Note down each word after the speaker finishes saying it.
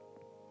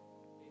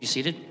Be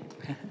seated.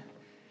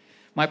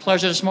 My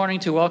pleasure this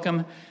morning to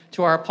welcome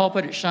to our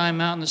pulpit at Cheyenne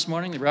Mountain this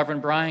morning the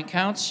Reverend Brian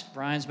Counts.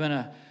 Brian's been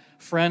a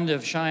friend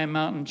of Cheyenne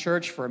Mountain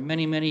Church for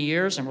many, many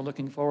years, and we're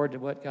looking forward to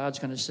what God's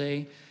going to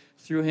say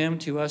through him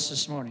to us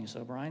this morning.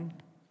 So, Brian,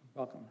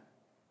 welcome.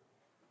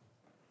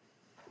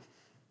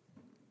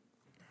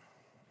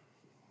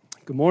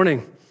 Good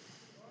morning.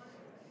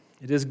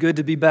 It is good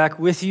to be back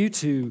with you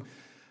to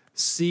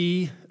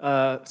see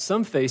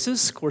some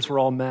faces. Of course, we're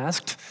all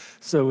masked,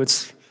 so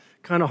it's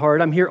kind of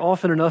hard. I'm here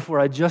often enough where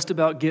I just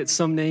about get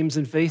some names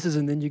and faces,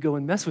 and then you go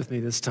and mess with me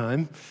this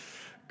time.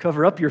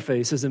 Cover up your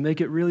faces and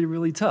make it really,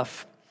 really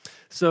tough.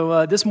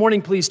 So this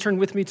morning, please turn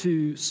with me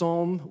to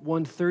Psalm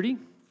 130.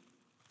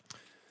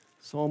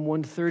 Psalm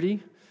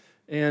 130.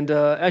 And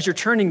as you're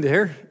turning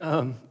there,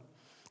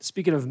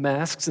 speaking of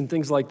masks and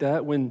things like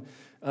that, when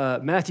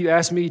Matthew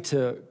asked me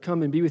to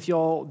come and be with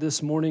y'all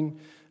this morning,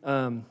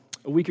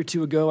 a week or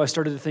two ago, I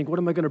started to think, what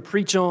am I going to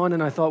preach on?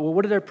 And I thought, well,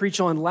 what did I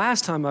preach on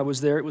last time I was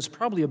there? It was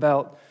probably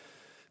about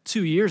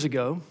 2 years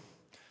ago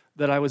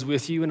that I was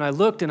with you. And I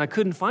looked, and I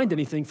couldn't find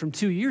anything from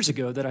 2 years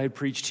ago that I had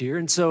preached here.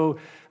 And so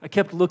I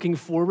kept looking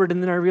forward,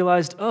 and then I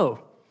realized,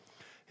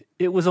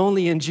 it was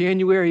only in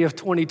January of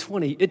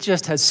 2020. It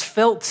just has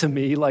felt to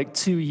me like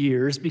 2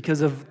 years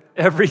because of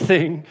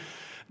everything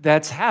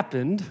that's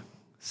happened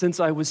since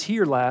I was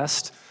here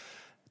last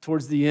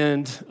towards the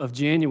end of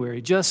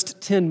January. Just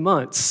 10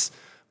 months.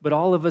 But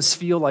all of us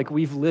feel like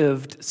we've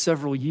lived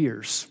several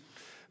years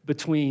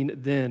between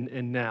then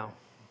and now.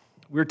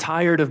 We're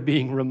tired of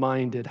being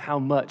reminded how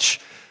much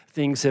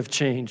things have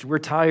changed. We're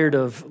tired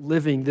of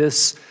living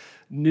this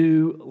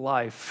new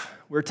life.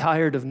 We're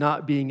tired of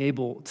not being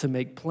able to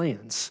make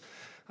plans.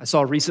 I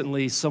saw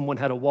recently someone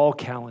had a wall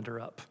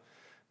calendar up,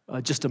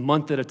 just a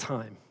month at a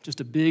time,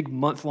 just a big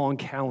month-long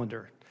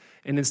calendar.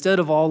 And instead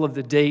of all of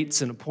the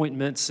dates and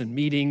appointments and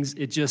meetings,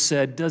 it just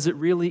said, does it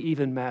really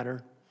even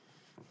matter?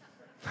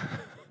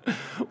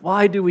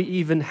 Why do we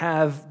even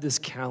have this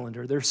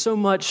calendar? There's so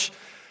much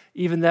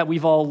even that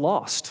we've all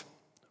lost,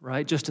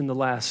 right? Just in the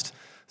last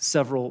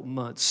several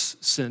months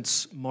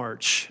since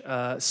March.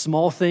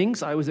 Small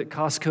things. I was at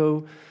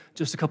Costco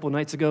just a couple of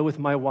nights ago with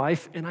my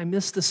wife, and I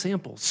missed the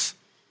samples.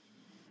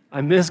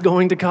 I miss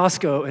going to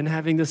Costco and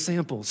having the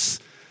samples.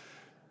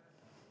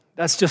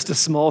 That's just a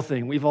small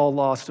thing. We've all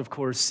lost, of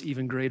course,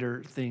 even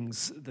greater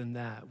things than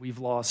that. We've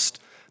lost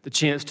the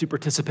chance to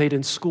participate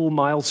in school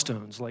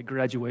milestones like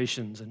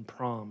graduations and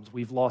proms.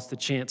 We've lost the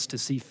chance to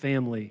see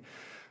family.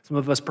 Some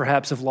of us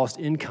perhaps have lost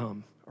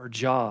income or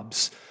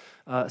jobs.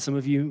 Some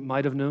of you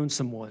might have known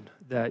someone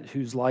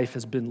whose life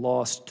has been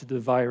lost to the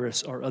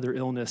virus or other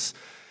illness.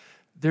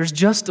 There's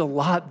just a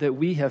lot that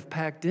we have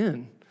packed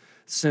in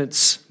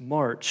since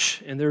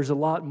March, and there's a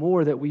lot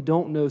more that we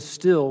don't know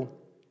still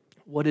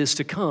what is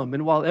to come.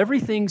 And while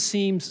everything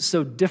seems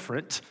so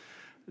different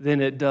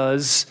than it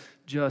does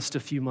just a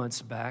few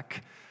months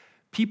back,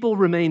 people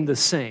remain the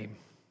same,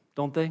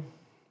 don't they?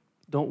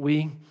 Don't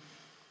we?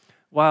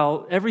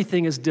 While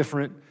everything is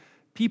different,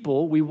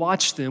 people, we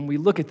watch them, we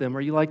look at them.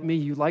 Are you like me?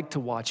 You like to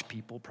watch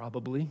people,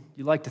 probably.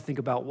 You like to think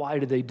about why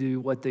do they do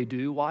what they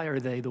do? Why are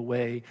they the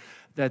way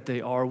that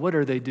they are? What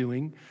are they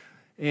doing?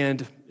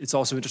 And it's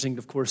also interesting,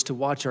 of course, to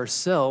watch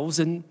ourselves.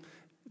 And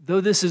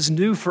though this is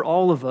new for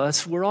all of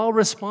us, we're all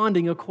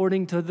responding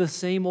according to the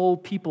same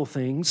old people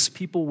things,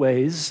 people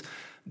ways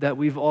that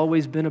we've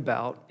always been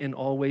about and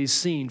always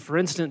seen. For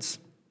instance,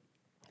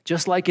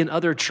 just like in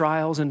other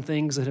trials and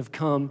things that have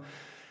come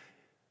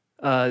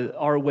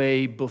our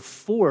way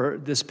before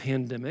this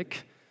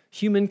pandemic,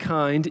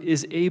 humankind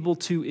is able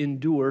to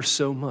endure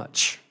so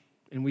much.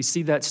 And we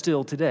see that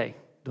still today,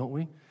 don't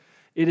we?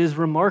 It is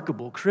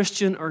remarkable,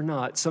 Christian or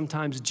not,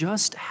 sometimes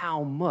just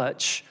how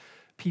much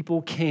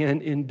people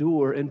can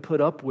endure and put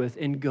up with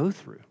and go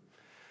through.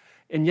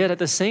 And yet at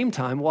the same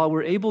time, while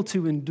we're able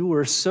to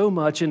endure so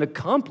much and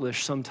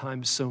accomplish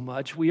sometimes so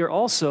much, we are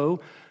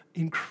also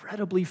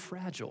incredibly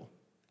fragile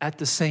at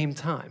the same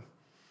time.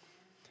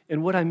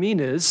 And what I mean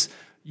is,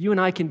 you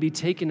and I can be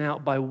taken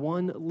out by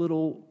one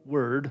little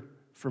word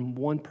from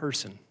one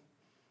person.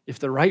 If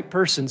the right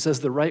person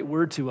says the right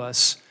word to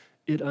us,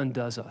 it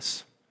undoes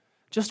us.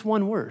 Just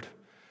one word.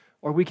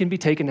 Or we can be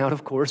taken out,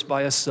 of course,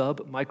 by a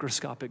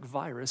sub-microscopic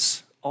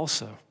virus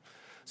also.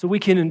 So we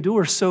can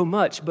endure so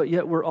much, but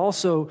yet we're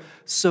also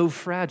so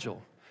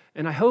fragile.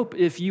 And I hope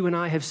if you and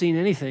I have seen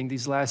anything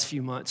these last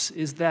few months,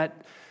 is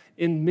that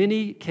in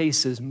many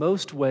cases,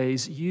 most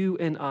ways, you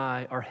and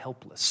I are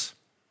helpless.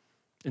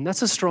 And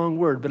that's a strong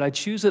word, but I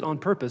choose it on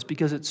purpose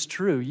because it's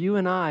true. You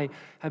and I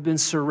have been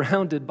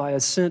surrounded by a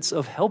sense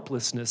of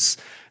helplessness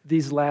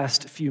these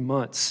last few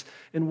months.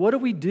 And what do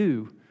we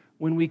do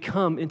when we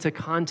come into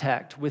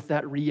contact with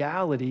that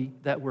reality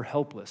that we're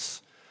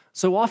helpless?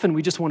 So often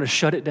we just want to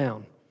shut it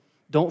down.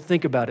 Don't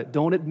think about it.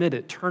 Don't admit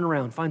it. Turn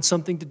around. Find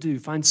something to do.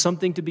 Find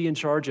something to be in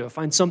charge of.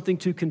 Find something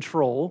to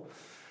control,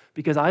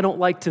 because I don't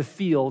like to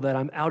feel that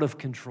I'm out of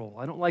control.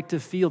 I don't like to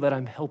feel that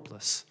I'm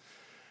helpless.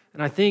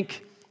 And I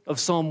think of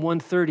Psalm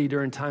 130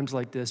 during times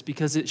like this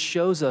because it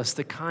shows us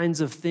the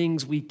kinds of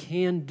things we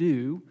can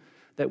do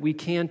that we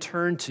can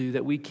turn to,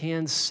 that we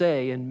can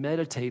say and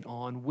meditate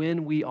on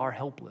when we are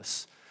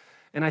helpless.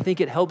 And I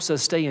think it helps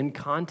us stay in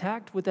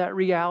contact with that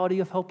reality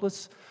of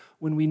helpless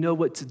when we know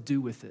what to do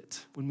with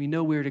it, when we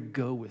know where to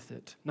go with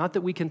it. Not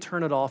that we can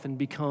turn it off and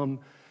become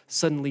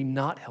suddenly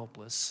not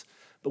helpless,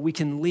 but we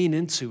can lean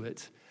into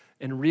it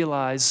and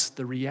realize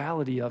the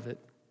reality of it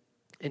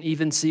and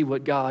even see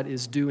what God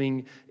is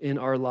doing in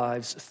our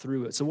lives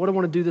through it. So what I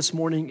want to do this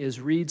morning is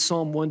read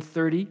Psalm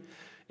 130,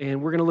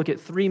 and we're going to look at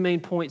three main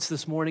points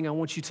this morning. I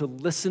want you to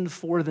listen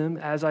for them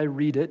as I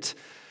read it.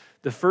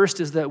 The first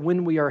is that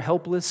when we are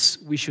helpless,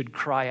 we should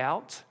cry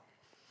out.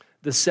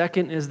 The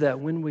second is that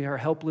when we are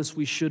helpless,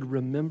 we should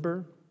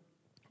remember.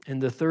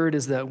 And the third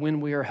is that when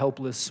we are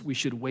helpless, we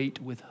should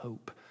wait with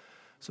hope.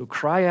 So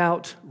cry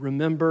out,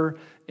 remember,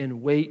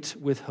 and wait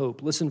with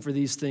hope. Listen for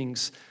these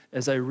things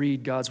as I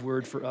read God's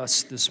word for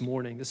us this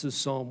morning. This is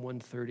Psalm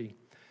 130.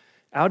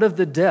 Out of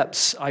the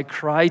depths I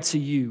cry to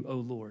you, O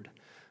Lord.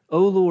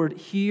 O Lord,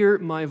 hear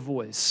my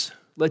voice.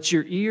 Let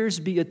your ears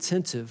be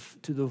attentive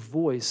to the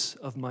voice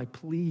of my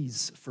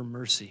pleas for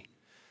mercy.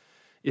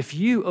 If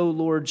you, O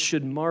Lord,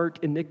 should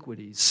mark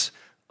iniquities,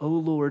 O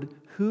Lord,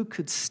 who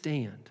could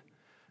stand?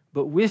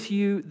 But with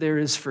you there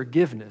is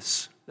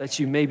forgiveness, that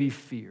you may be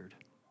feared.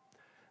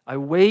 I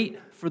wait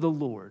for the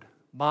Lord.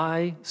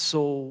 My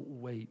soul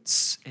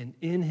waits, and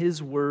in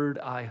his word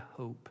I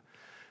hope.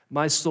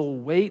 My soul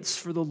waits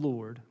for the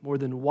Lord more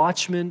than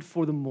watchmen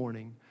for the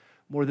morning,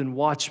 more than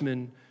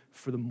watchmen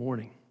for the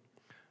morning.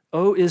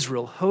 O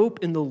Israel,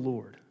 hope in the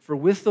Lord, for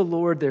with the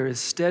Lord there is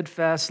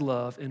steadfast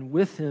love, and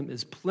with him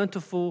is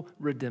plentiful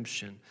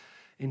redemption,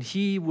 and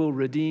he will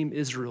redeem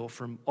Israel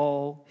from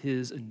all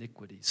his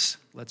iniquities.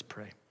 Let's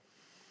pray.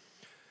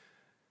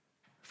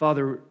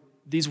 Father,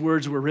 these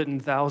words were written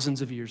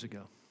thousands of years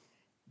ago,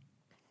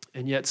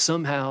 and yet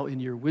somehow in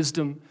your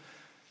wisdom,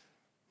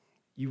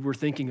 you were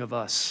thinking of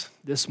us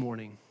this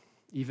morning,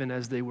 even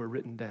as they were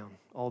written down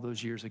all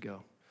those years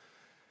ago.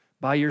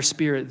 By your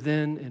Spirit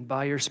then and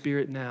by your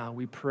Spirit now,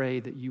 we pray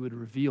that you would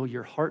reveal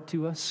your heart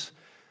to us.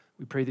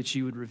 We pray that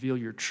you would reveal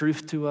your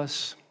truth to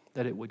us,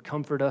 that it would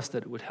comfort us,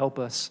 that it would help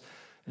us,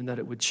 and that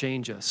it would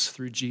change us.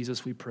 Through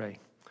Jesus we pray.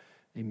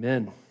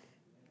 Amen.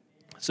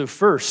 So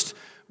first,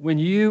 when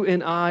you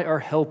and I are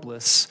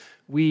helpless,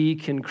 we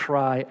can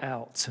cry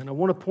out. And I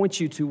want to point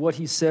you to what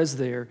he says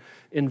there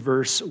in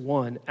verse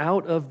 1.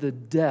 Out of the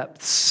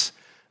depths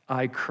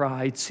I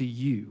cry to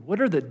you.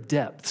 What are the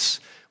depths?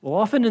 Well,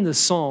 often in the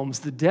Psalms,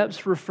 the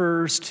depths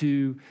refers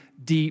to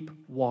deep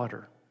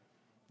water.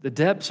 The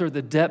depths are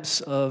the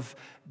depths of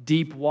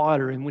deep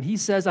water. And when he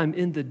says, I'm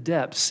in the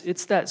depths,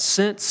 it's that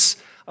sense.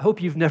 I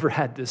hope you've never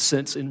had this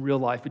sense in real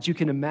life, but you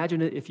can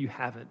imagine it if you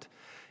haven't.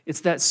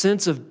 It's that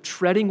sense of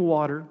treading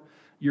water,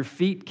 your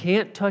feet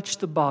can't touch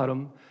the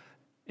bottom,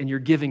 and you're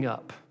giving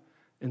up.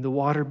 And the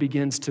water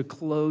begins to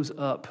close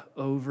up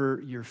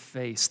over your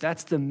face.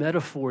 That's the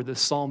metaphor the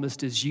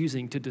psalmist is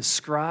using to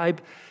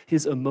describe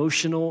his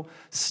emotional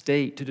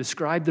state, to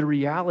describe the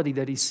reality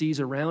that he sees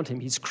around him.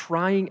 He's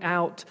crying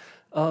out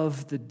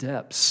of the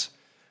depths.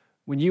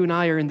 When you and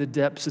I are in the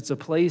depths, it's a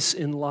place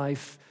in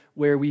life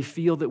where we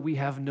feel that we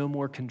have no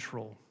more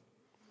control,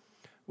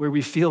 where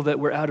we feel that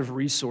we're out of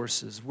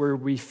resources, where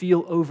we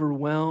feel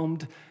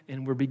overwhelmed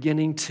and we're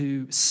beginning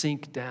to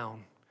sink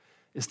down.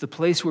 It's the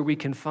place where we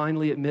can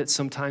finally admit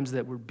sometimes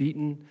that we're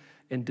beaten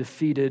and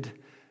defeated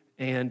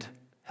and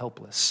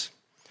helpless.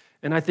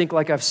 And I think,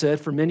 like I've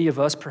said, for many of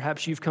us,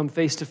 perhaps you've come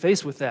face to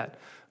face with that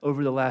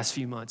over the last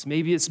few months.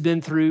 Maybe it's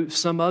been through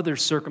some other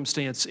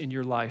circumstance in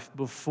your life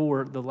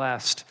before the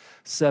last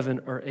 7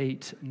 or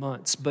 8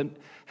 months. But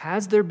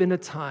has there been a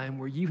time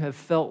where you have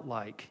felt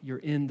like you're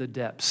in the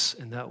depths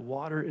and that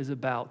water is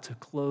about to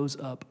close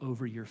up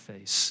over your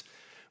face,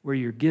 where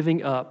you're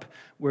giving up,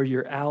 where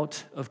you're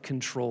out of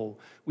control?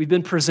 We've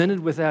been presented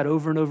with that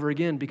over and over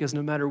again because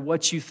no matter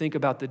what you think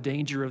about the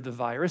danger of the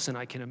virus, and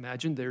I can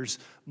imagine there's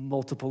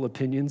multiple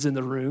opinions in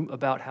the room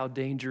about how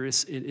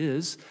dangerous it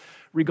is,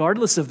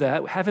 regardless of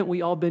that, haven't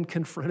we all been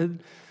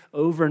confronted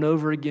over and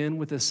over again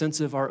with a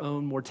sense of our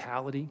own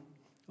mortality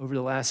over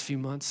the last few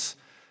months?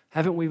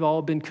 Haven't we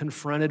all been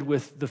confronted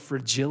with the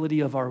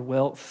fragility of our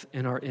wealth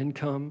and our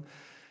income?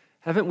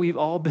 Haven't we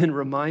all been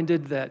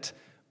reminded that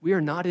we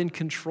are not in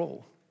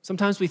control?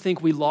 Sometimes we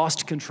think we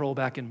lost control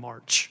back in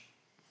March.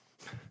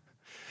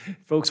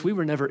 Folks, we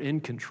were never in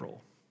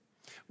control.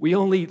 We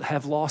only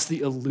have lost the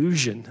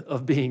illusion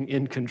of being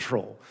in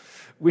control.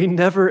 We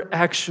never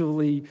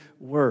actually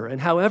were.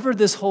 And however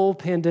this whole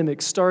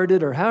pandemic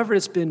started or however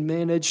it's been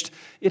managed,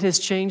 it has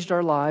changed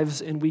our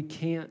lives and we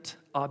can't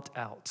opt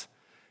out.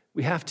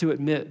 We have to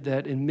admit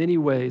that in many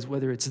ways,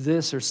 whether it's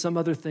this or some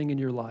other thing in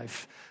your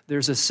life,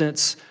 there's a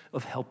sense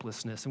of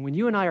helplessness. And when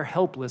you and I are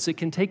helpless, it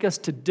can take us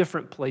to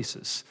different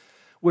places.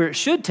 Where it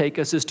should take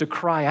us is to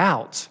cry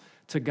out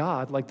to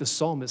God like the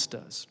psalmist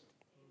does.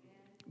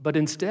 But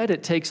instead,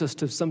 it takes us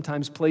to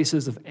sometimes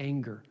places of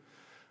anger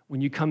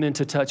when you come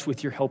into touch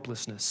with your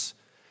helplessness.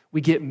 We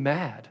get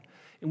mad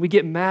And we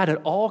get mad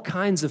at all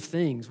kinds of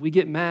things. We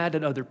get mad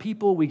at other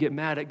people. We get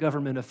mad at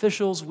government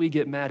officials. We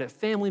get mad at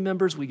family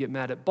members. We get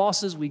mad at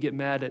bosses. We get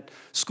mad at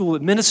school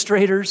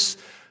administrators,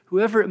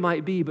 whoever it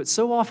might be. But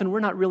so often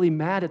we're not really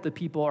mad at the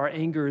people our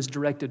anger is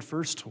directed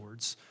first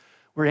towards.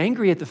 We're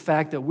angry at the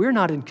fact that we're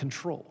not in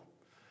control.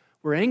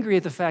 We're angry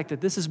at the fact that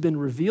this has been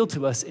revealed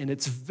to us, and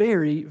it's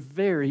very,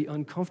 very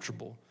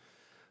uncomfortable.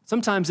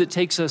 Sometimes it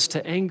takes us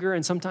to anger,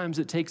 and sometimes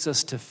it takes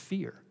us to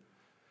fear.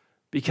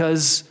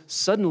 Because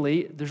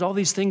suddenly, there's all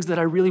these things that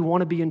I really want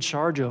to be in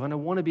charge of, and I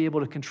want to be able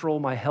to control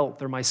my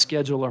health or my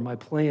schedule or my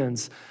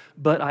plans,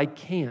 but I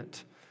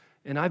can't.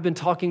 And I've been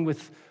talking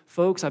with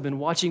folks, I've been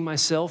watching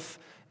myself,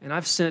 and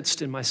I've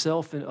sensed in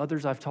myself and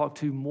others I've talked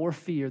to more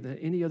fear than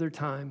any other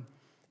time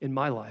in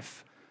my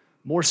life.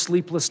 More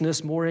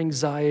sleeplessness, more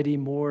anxiety,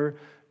 more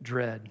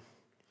dread.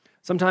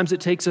 Sometimes it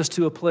takes us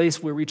to a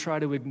place where we try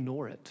to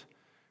ignore it,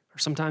 or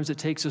sometimes it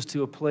takes us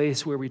to a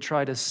place where we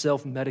try to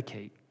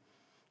self-medicate,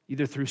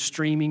 either through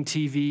streaming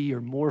TV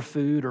or more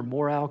food or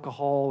more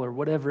alcohol or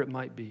whatever it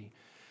might be.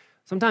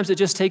 Sometimes it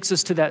just takes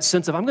us to that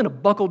sense of, I'm going to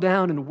buckle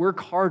down and work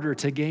harder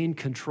to gain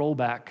control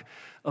back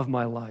of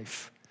my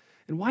life.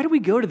 And why do we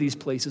go to these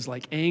places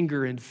like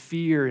anger and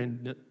fear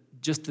and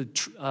just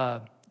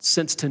the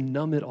sense to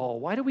numb it all?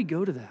 Why do we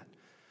go to that?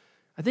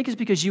 I think it's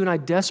because you and I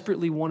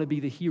desperately want to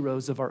be the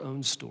heroes of our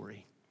own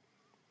story.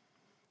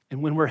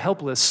 And when we're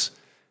helpless,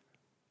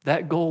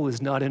 that goal is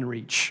not in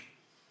reach.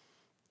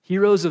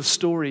 Heroes of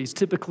stories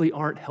typically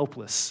aren't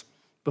helpless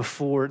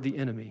before the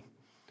enemy,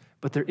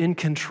 but they're in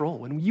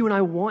control. And you and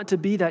I want to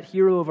be that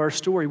hero of our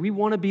story. We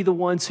want to be the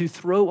ones who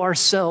throw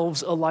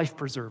ourselves a life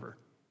preserver.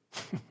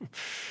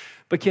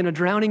 But can a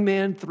drowning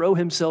man throw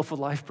himself a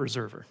life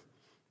preserver?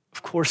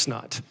 Of course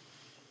not.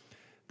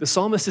 The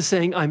psalmist is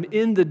saying, I'm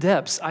in the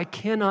depths. I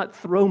cannot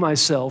throw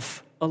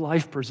myself a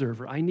life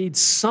preserver. I need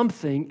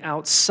something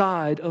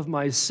outside of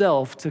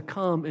myself to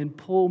come and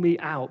pull me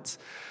out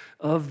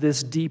of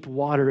this deep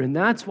water. And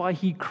that's why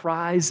he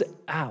cries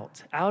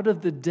out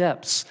of the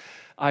depths,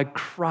 I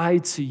cry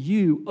to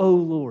you, O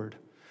Lord.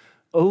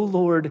 O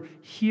Lord,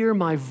 hear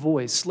my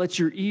voice. Let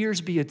your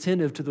ears be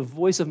attentive to the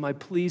voice of my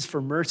pleas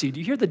for mercy. Do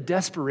you hear the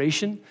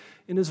desperation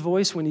in his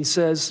voice when he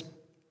says,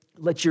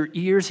 let your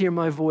ears hear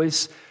my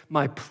voice,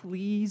 my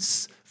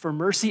pleas for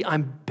mercy?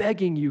 I'm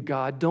begging you,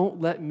 God,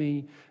 don't let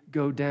me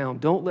go down.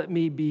 Don't let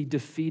me be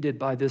defeated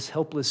by this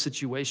helpless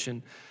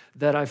situation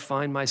that I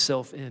find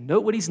myself in.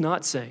 Note what he's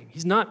not saying.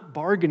 He's not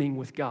bargaining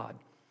with God.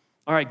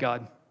 All right,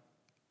 God,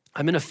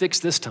 I'm in a fix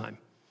this time.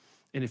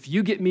 And if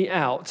you get me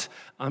out,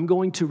 I'm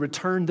going to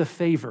return the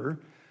favor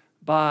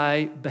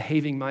by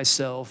behaving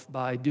myself,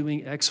 by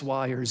doing X,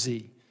 Y, or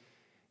Z.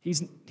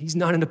 He's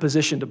not in a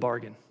position to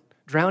bargain.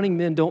 Drowning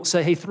men don't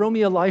say, hey, throw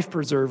me a life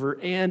preserver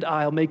and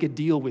I'll make a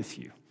deal with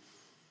you.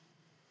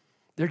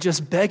 They're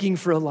just begging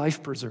for a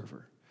life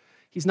preserver.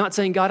 He's not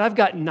saying, God, I've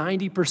got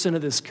 90%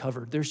 of this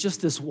covered. There's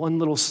just this one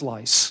little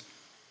slice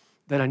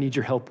that I need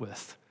your help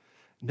with.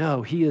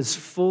 No, he is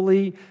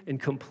fully and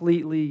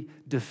completely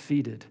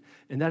defeated.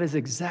 And that is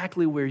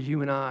exactly where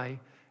you and I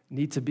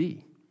need to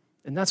be.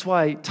 And that's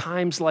why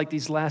times like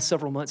these last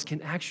several months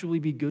can actually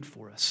be good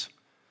for us.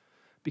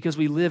 Because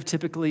we live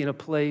typically in a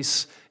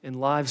place and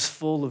lives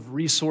full of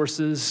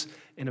resources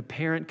and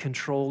apparent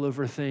control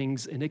over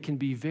things, and it can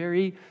be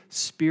very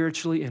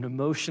spiritually and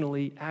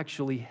emotionally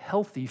actually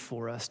healthy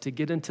for us to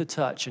get into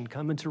touch and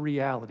come into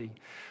reality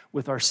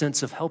with our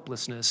sense of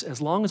helplessness, as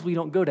long as we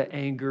don't go to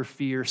anger,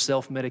 fear,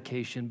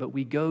 self-medication, but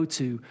we go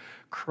to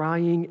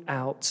crying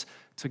out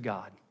to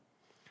God.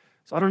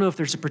 So I don't know if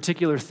there's a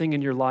particular thing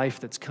in your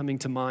life that's coming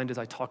to mind as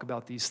I talk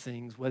about these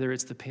things, whether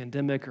it's the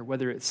pandemic or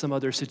whether it's some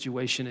other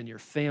situation in your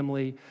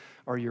family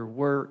or your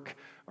work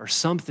or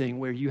something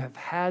where you have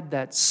had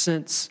that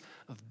sense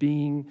of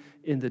being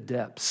in the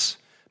depths.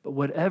 But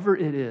whatever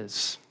it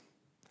is,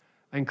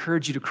 I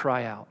encourage you to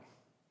cry out.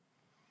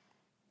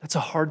 That's a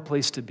hard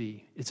place to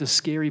be. It's a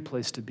scary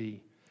place to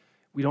be.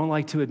 We don't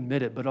like to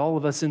admit it, but all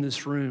of us in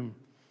this room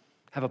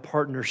have a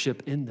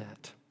partnership in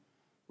that.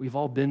 We've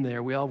all been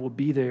there. We all will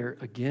be there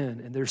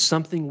again. And there's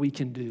something we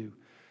can do.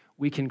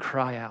 We can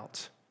cry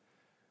out.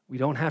 We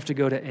don't have to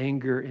go to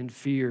anger and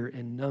fear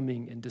and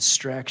numbing and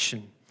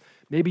distraction.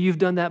 Maybe you've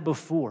done that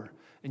before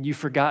and you've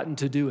forgotten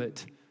to do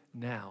it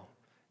now.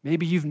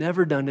 Maybe you've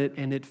never done it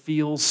and it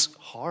feels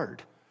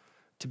hard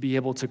to be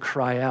able to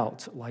cry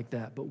out like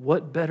that. But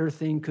what better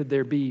thing could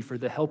there be for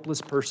the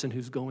helpless person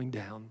who's going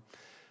down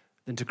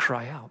than to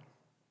cry out?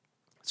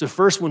 So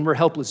first, when we're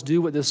helpless,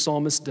 do what this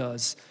psalmist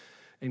does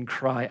and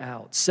cry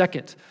out.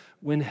 Second,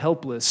 when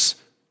helpless,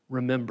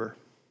 remember.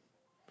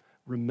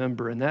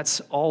 Remember, and that's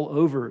all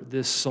over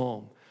this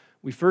psalm.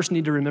 We first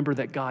need to remember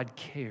that God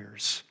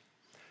cares.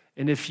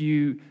 And if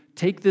you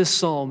take this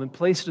psalm and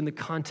place it in the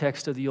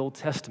context of the Old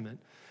Testament,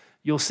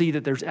 you'll see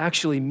that there's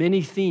actually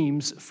many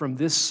themes from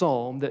this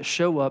psalm that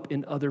show up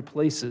in other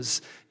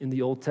places in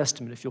the Old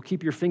Testament. If you'll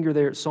keep your finger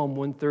there at Psalm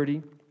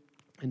 130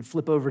 and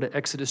flip over to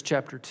Exodus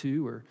chapter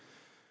 2 or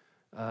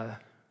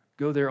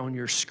go there on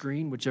your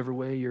screen, whichever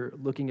way you're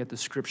looking at the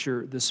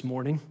scripture this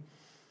morning.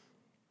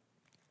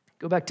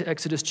 Go back to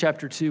Exodus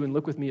chapter 2 and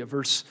look with me at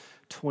verse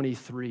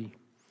 23.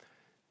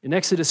 In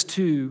Exodus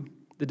 2,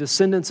 the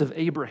descendants of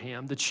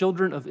Abraham, the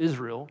children of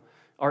Israel,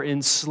 are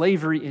in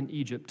slavery in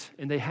Egypt,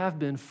 and they have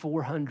been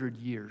 400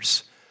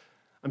 years.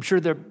 I'm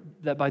sure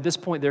that by this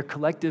point, their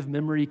collective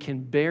memory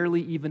can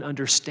barely even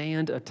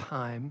understand a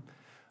time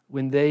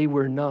when they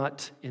were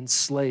not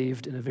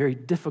enslaved in a very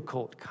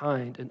difficult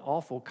kind, an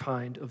awful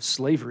kind of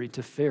slavery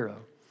to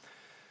Pharaoh.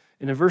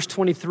 And in verse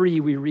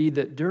 23, we read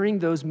that during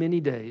those many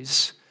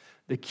days,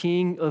 the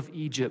king of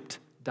Egypt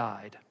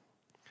died,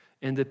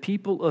 and the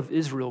people of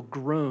Israel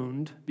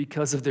groaned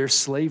because of their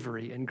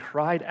slavery and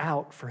cried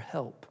out for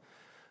help.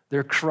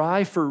 Their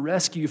cry for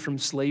rescue from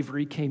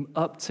slavery came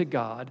up to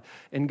God,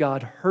 and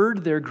God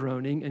heard their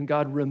groaning, and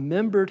God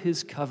remembered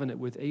his covenant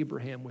with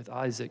Abraham, with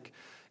Isaac,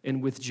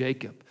 and with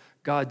Jacob.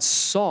 God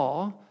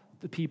saw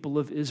the people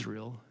of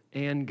Israel,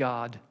 and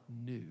God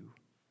knew.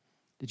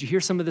 Did you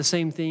hear some of the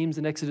same themes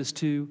in Exodus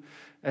 2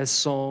 as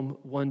Psalm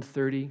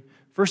 130?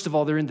 First of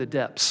all, they're in the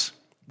depths.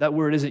 That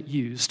word isn't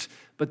used,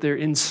 but they're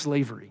in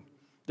slavery.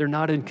 They're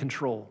not in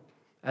control.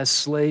 As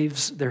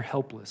slaves, they're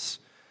helpless.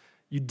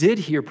 You did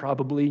hear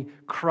probably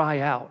cry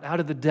out. Out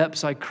of the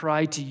depths I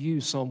cry to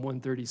you, Psalm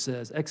 130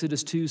 says.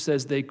 Exodus 2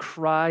 says they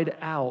cried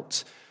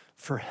out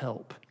for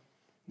help.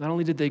 Not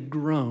only did they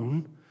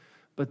groan,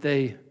 but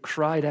they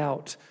cried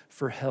out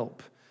for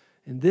help.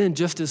 And then,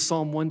 just as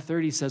Psalm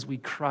 130 says we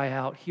cry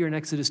out, here in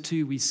Exodus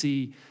 2 we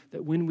see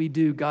that when we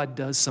do, God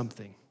does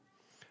something.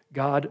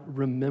 God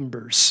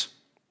remembers.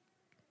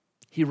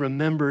 He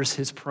remembers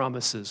his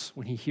promises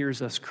when he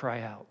hears us cry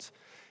out.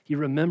 He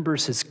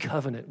remembers his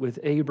covenant with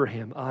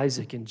Abraham,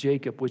 Isaac, and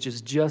Jacob, which is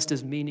just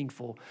as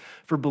meaningful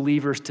for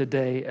believers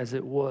today as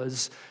it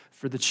was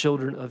for the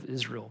children of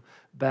Israel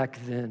back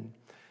then.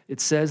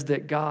 It says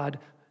that God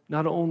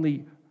not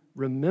only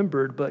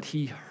remembered, but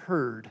he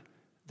heard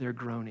their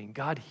groaning.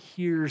 God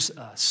hears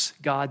us,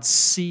 God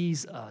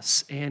sees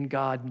us, and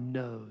God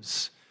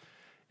knows.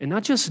 And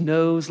not just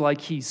knows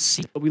like he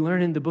sees, but we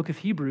learn in the book of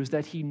Hebrews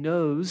that he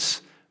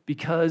knows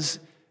because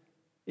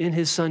in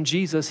his son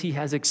Jesus, he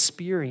has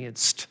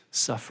experienced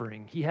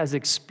suffering. He has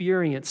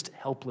experienced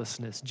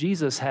helplessness.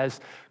 Jesus has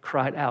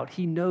cried out.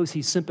 He knows,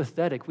 he's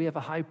sympathetic. We have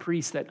a high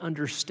priest that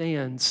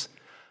understands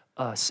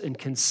us and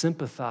can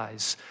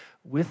sympathize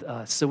with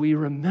us. So we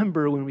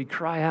remember when we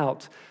cry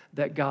out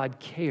that God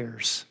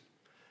cares,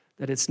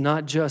 that it's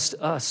not just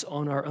us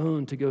on our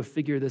own to go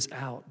figure this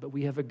out, but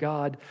we have a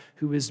God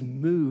who is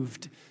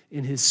moved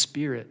in his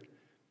spirit,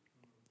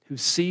 who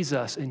sees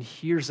us and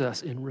hears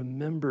us and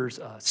remembers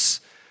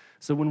us.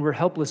 So when we're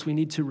helpless, we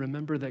need to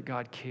remember that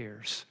God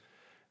cares.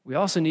 We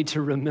also need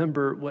to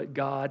remember what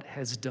God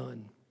has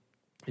done.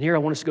 And here I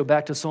want us to go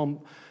back to Psalm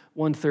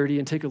 130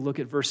 and take a look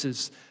at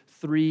verses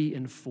 3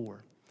 and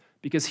 4.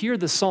 Because here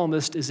the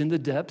psalmist is in the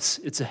depths.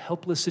 It's a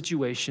helpless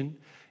situation.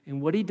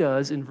 And what he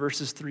does in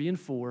verses 3 and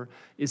 4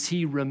 is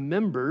he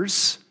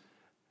remembers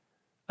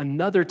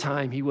another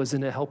time he was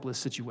in a helpless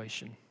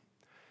situation.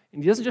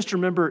 And he doesn't just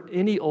remember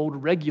any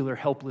old regular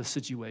helpless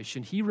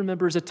situation. He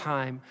remembers a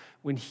time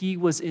when he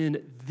was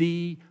in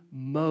the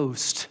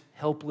most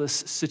helpless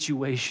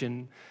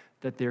situation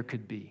that there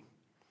could be.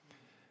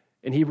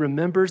 And he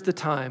remembers the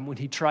time when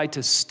he tried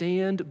to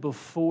stand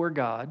before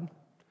God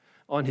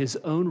on his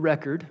own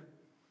record,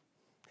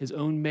 his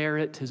own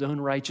merit, his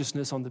own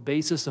righteousness, on the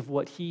basis of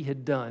what he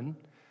had done,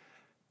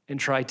 and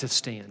tried to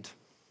stand.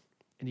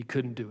 And he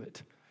couldn't do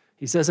it.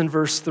 He says in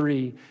verse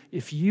 3,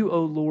 if you,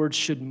 O Lord,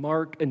 should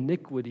mark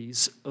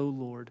iniquities, O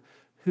Lord,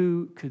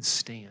 who could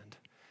stand?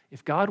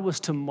 If God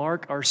was to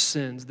mark our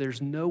sins, there's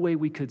no way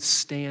we could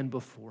stand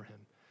before him.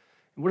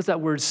 And what does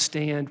that word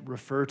stand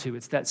refer to?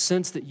 It's that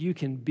sense that you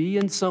can be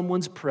in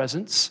someone's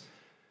presence,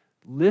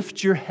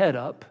 lift your head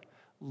up,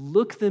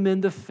 look them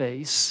in the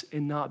face,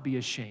 and not be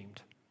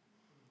ashamed.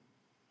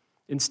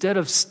 Instead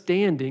of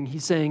standing,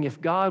 he's saying if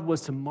God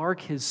was to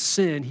mark his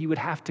sin, he would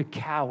have to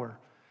cower.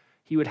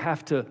 He would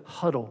have to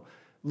huddle,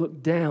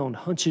 look down,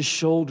 hunch his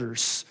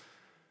shoulders.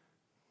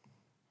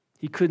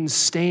 He couldn't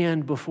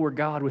stand before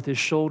God with his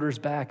shoulders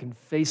back and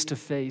face to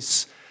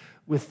face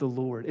with the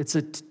Lord. It's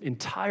an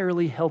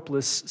entirely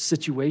helpless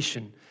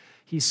situation.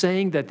 He's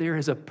saying that there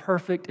is a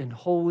perfect and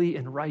holy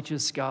and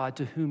righteous God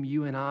to whom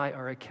you and I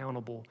are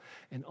accountable.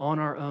 And on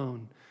our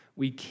own,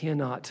 we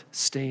cannot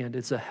stand.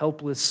 It's a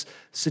helpless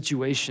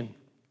situation.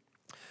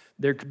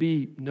 There could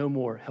be no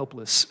more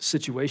helpless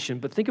situation.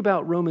 But think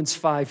about Romans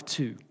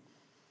 5:2.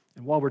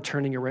 And while we're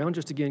turning around,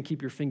 just again,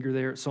 keep your finger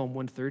there at Psalm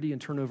 130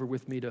 and turn over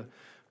with me to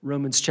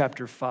Romans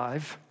chapter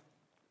 5.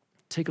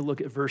 Take a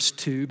look at verse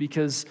 2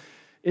 because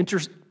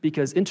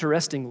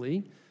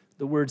interestingly,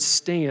 the word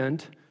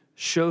stand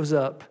shows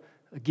up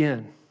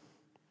again.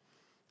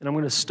 And I'm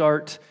going to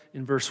start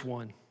in verse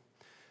 1.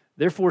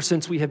 Therefore,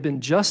 since we have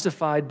been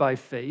justified by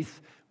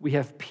faith, we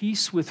have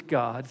peace with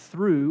God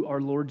through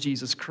our Lord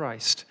Jesus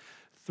Christ.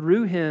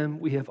 Through him,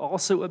 we have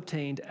also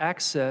obtained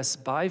access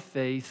by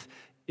faith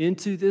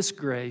into this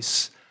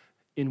grace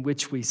in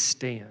which we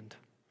stand,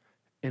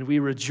 and we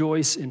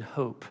rejoice in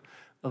hope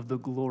of the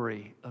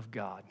glory of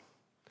God.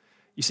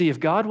 You see, if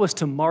God was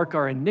to mark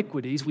our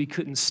iniquities, we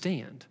couldn't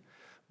stand.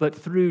 But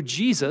through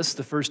Jesus,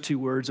 the first two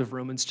words of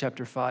Romans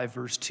chapter 5,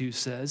 verse 2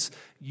 says,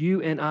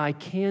 you and I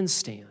can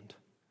stand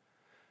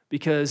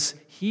because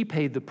he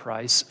paid the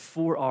price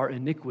for our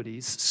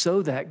iniquities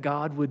so that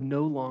God would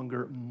no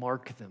longer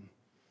mark them,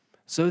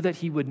 so that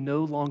he would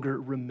no longer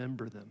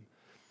remember them.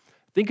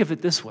 Think of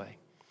it this way.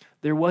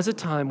 There was a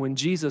time when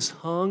Jesus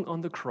hung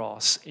on the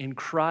cross and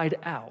cried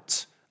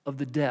out of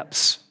the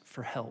depths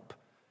for help,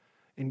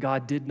 and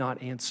God did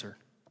not answer.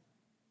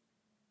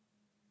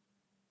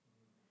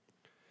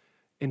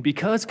 And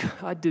because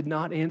God did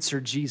not answer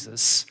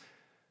Jesus,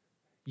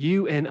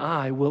 you and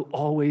I will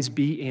always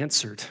be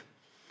answered.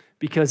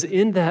 Because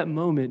in that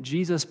moment,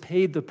 Jesus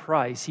paid the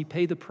price. He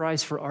paid the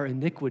price for our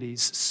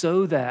iniquities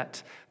so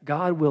that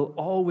God will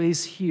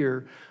always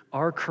hear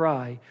our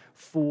cry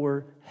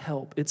for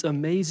help. It's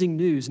amazing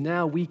news.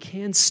 Now we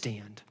can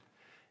stand.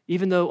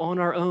 Even though on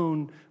our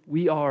own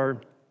we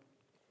are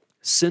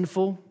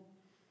sinful,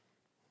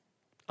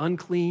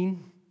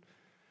 unclean,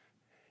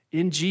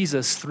 in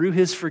Jesus, through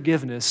his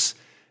forgiveness,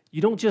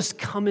 you don't just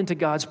come into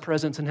God's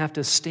presence and have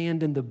to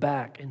stand in the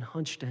back and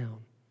hunch down.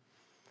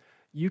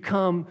 You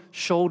come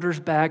shoulders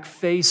back,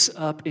 face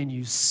up, and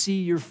you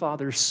see your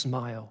Father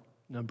smile,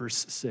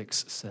 Numbers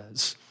 6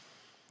 says,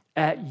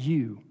 at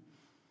you,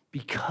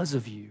 because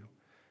of you.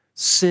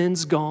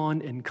 Sins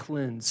gone and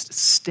cleansed.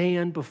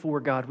 Stand before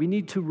God. We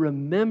need to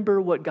remember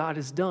what God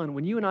has done.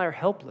 When you and I are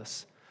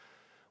helpless,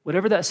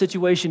 whatever that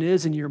situation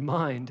is in your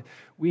mind,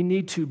 we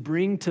need to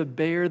bring to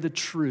bear the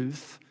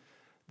truth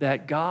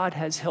that God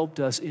has helped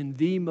us in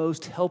the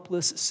most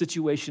helpless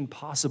situation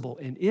possible.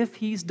 And if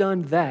he's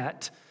done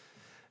that,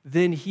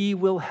 then he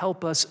will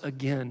help us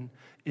again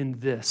in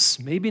this.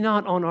 Maybe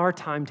not on our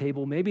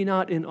timetable, maybe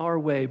not in our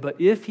way, but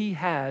if he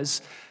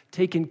has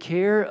taken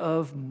care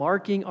of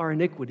marking our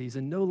iniquities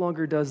and no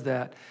longer does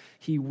that,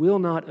 he will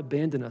not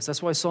abandon us.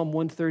 That's why Psalm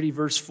 130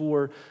 verse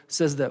 4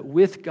 says that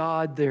with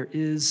God there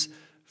is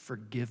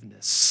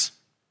forgiveness.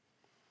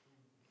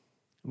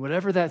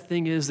 Whatever that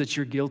thing is that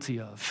you're guilty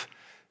of,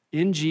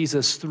 in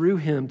Jesus, through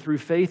him, through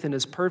faith in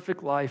his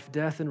perfect life,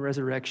 death, and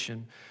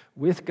resurrection,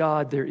 with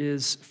God there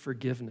is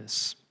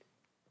forgiveness.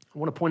 I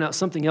want to point out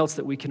something else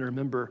that we can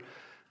remember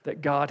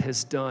that God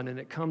has done, and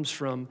it comes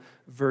from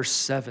verse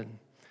 7.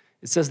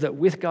 It says that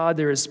with God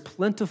there is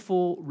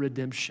plentiful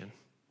redemption.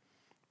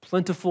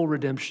 Plentiful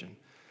redemption.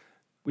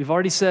 We've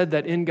already said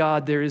that in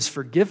God there is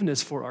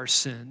forgiveness for our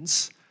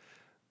sins,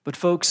 but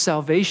folks,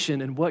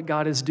 salvation and what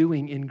God is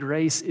doing in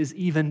grace is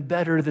even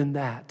better than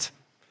that.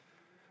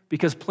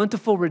 Because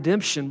plentiful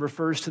redemption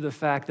refers to the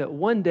fact that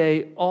one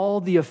day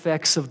all the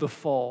effects of the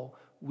fall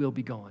will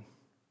be gone.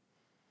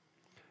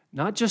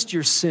 Not just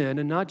your sin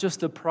and not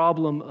just the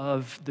problem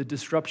of the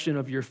disruption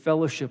of your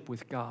fellowship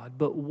with God,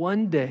 but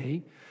one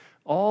day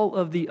all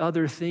of the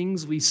other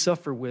things we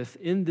suffer with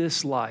in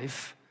this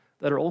life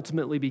that are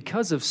ultimately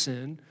because of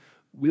sin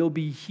will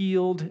be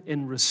healed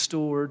and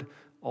restored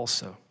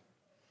also.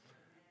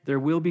 There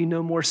will be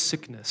no more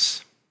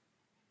sickness,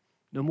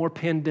 no more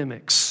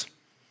pandemics,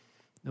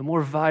 no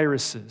more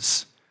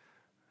viruses,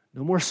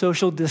 no more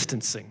social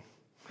distancing,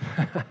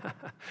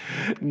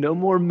 no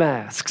more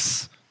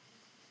masks.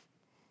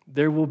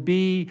 There will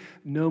be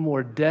no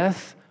more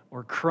death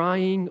or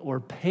crying or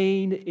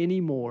pain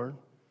anymore,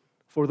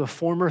 for the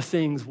former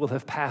things will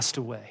have passed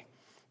away.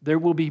 There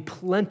will be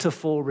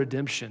plentiful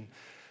redemption.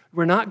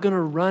 We're not going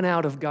to run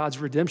out of God's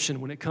redemption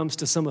when it comes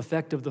to some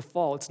effect of the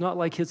fall. It's not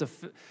like his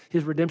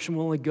redemption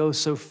will only go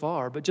so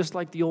far, but just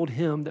like the old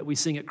hymn that we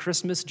sing at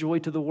Christmas, Joy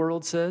to the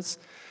World says,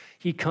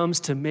 he comes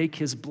to make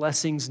his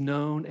blessings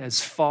known as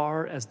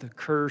far as the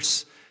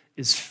curse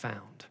is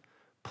found.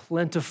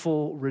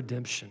 Plentiful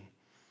redemption.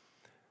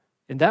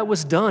 And that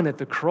was done at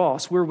the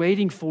cross. We're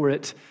waiting for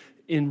it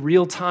in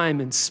real time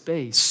and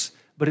space,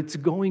 but it's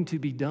going to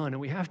be done. And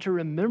we have to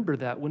remember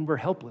that when we're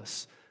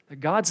helpless,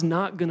 that God's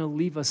not going to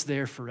leave us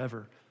there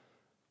forever.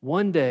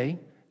 One day,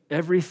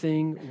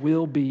 everything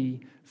will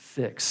be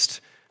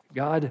fixed.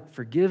 God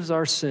forgives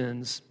our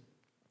sins,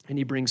 and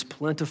he brings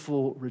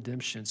plentiful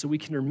redemption. So we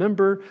can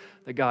remember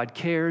that God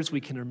cares,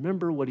 we can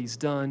remember what he's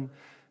done,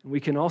 and we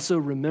can also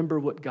remember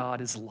what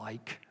God is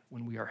like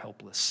when we are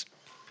helpless.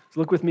 So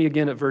look with me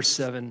again at verse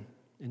 7,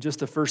 in just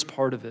the first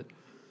part of it,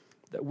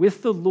 that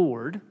with the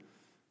Lord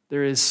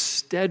there is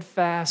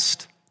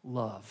steadfast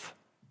love.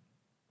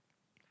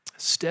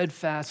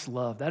 Steadfast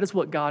love. That is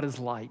what God is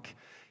like.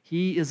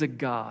 He is a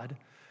God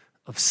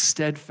of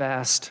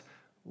steadfast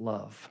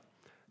love.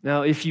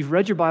 Now, if you've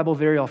read your Bible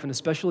very often,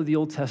 especially the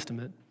Old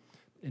Testament,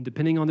 and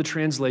depending on the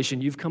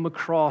translation, you've come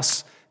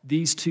across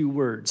these two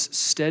words,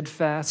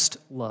 steadfast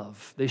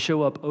love. They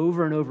show up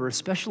over and over,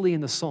 especially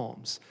in the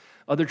Psalms.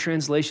 Other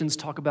translations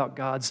talk about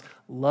God's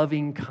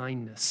loving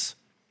kindness.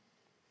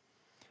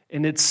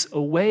 And it's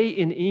a way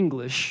in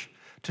English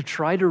to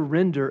try to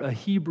render a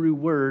Hebrew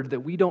word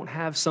that we don't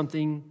have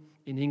something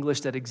in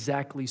English that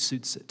exactly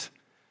suits it.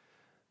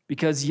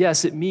 Because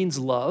yes, it means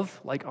love,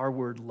 like our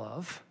word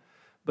love,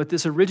 but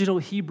this original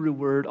Hebrew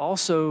word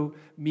also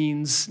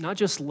means not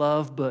just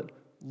love, but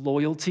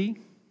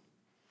loyalty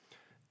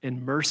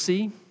and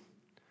mercy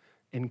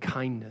and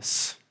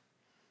kindness.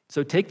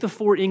 So take the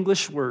 4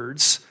 English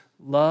words,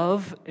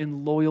 love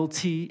and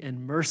loyalty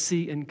and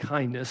mercy and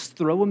kindness,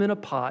 throw them in a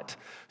pot,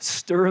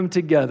 stir them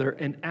together,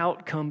 and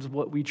out comes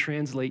what we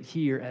translate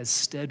here as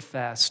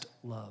steadfast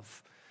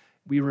love.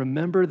 We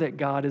remember that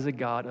God is a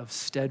God of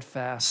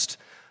steadfast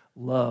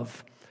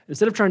love.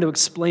 Instead of trying to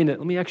explain it,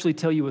 let me actually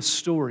tell you a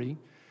story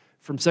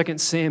from 2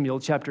 Samuel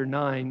chapter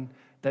 9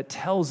 that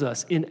tells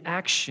us in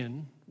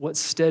action what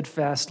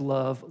steadfast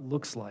love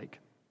looks like.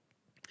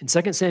 In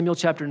 2 Samuel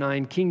chapter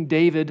 9, King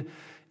David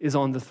is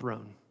on the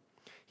throne.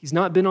 He's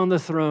not been on the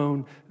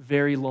throne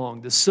very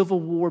long. The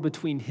civil war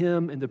between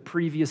him and the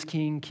previous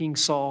king, King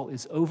Saul,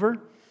 is over,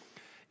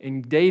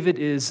 and David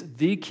is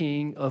the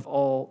king of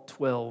all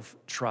 12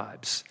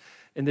 tribes.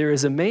 And there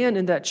is a man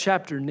in that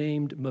chapter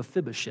named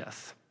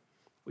Mephibosheth,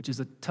 which is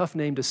a tough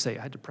name to say.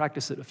 I had to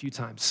practice it a few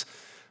times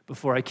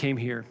before I came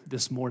here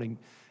this morning.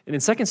 And in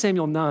 2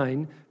 Samuel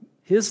 9,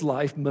 his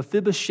life,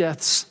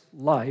 Mephibosheth's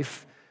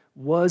life,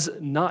 was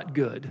not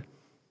good,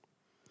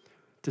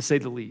 to say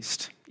the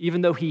least,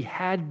 even though he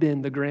had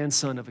been the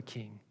grandson of a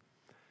king.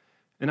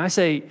 And I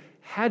say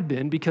had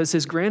been because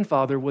his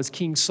grandfather was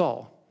King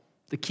Saul,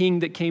 the king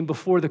that came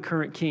before the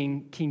current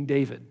king, King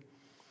David.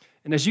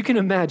 And as you can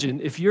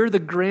imagine, if you're the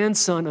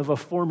grandson of a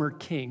former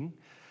king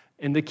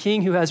and the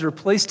king who has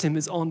replaced him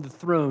is on the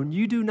throne,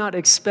 you do not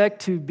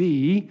expect to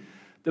be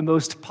the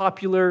most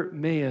popular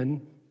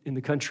man in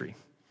the country.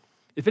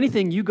 If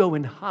anything, you go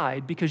and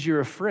hide because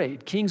you're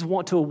afraid. Kings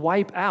want to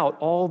wipe out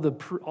all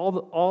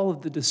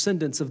of the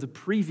descendants of the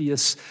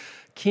previous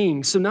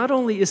king. So not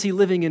only is he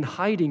living in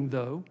hiding,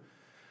 though,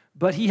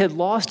 but he had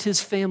lost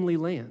his family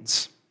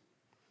lands,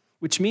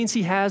 which means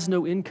he has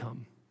no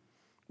income,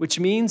 which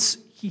means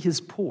he is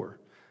poor.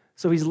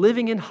 So he's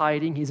living in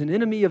hiding. He's an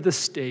enemy of the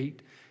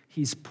state.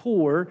 He's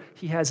poor.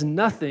 He has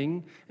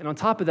nothing. And on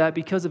top of that,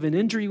 because of an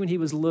injury when he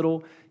was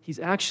little, he's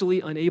actually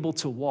unable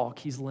to walk.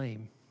 He's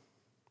lame.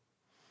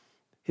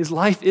 His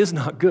life is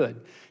not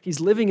good. He's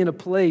living in a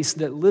place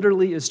that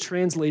literally is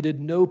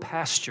translated no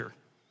pasture,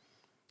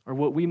 or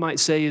what we might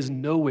say is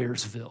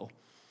nowheresville.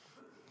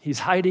 He's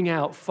hiding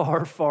out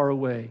far, far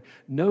away.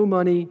 No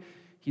money,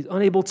 he's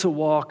unable to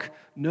walk,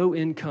 no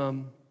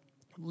income,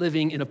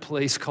 living in a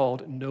place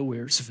called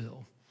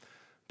nowheresville.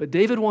 But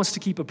David wants to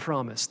keep a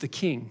promise, the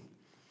king.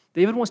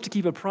 David wants to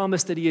keep a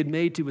promise that he had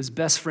made to his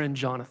best friend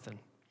Jonathan.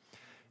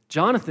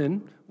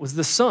 Jonathan was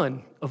the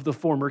son of the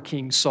former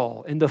King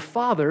Saul and the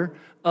father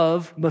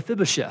of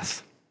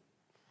Mephibosheth.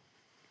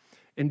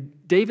 And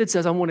David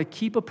says, I want to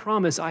keep a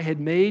promise I had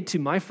made to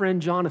my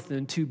friend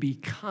Jonathan to be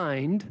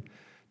kind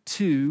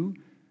to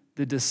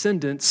the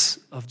descendants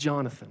of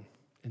Jonathan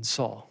and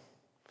Saul.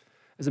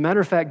 As a matter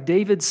of fact,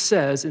 David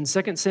says in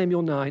 2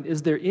 Samuel 9,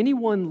 is there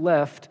anyone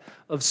left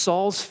of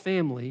Saul's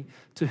family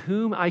to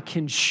whom I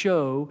can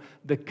show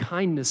the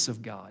kindness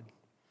of God?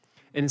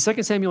 And in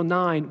 2 Samuel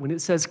 9, when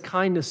it says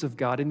kindness of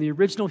God, in the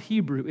original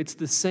Hebrew, it's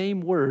the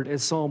same word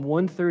as Psalm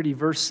 130,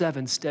 verse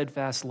 7,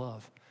 steadfast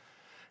love.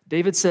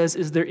 David says,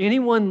 is there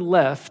anyone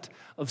left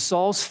of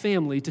Saul's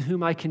family to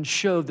whom I can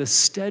show the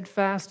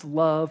steadfast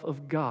love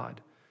of God?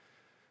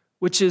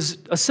 Which is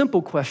a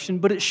simple question,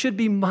 but it should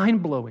be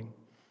mind-blowing.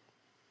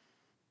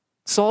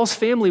 Saul's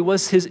family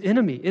was his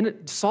enemy.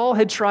 Saul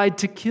had tried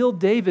to kill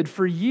David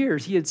for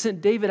years. He had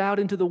sent David out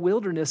into the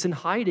wilderness in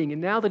hiding, and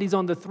now that he's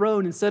on the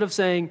throne, instead of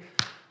saying,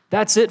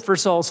 that's it for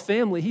Saul's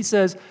family, he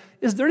says,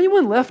 is there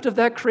anyone left of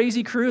that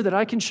crazy crew that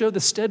I can show the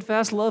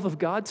steadfast love of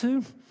God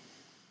to?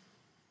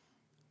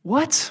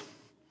 What?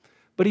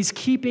 But he's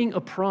keeping a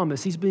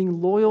promise. He's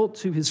being loyal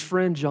to his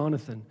friend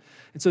Jonathan.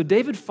 And so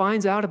David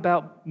finds out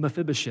about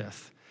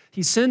Mephibosheth.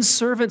 He sends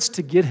servants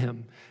to get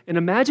him. And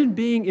imagine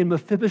being in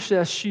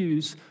Mephibosheth's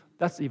shoes.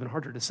 That's even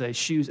harder to say,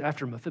 shoes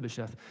after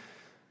Mephibosheth.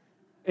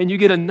 And you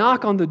get a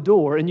knock on the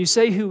door, and you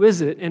say, who is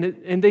it?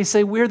 And they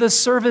say, we're the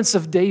servants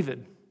of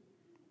David.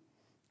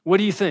 What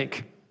do you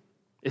think?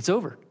 It's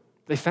over.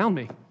 They found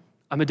me.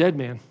 I'm a dead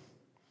man.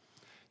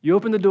 You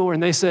open the door,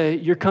 and they say,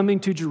 you're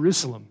coming to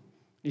Jerusalem.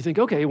 You think,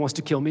 okay, he wants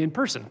to kill me in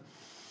person.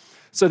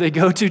 So they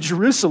go to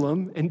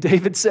Jerusalem, and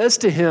David says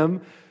to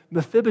him,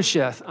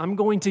 Mephibosheth, I'm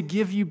going to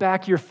give you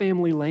back your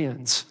family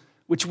lands,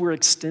 which were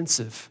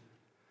extensive.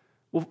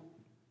 Well,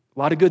 a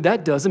lot of good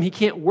that does him. He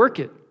can't work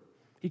it.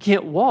 He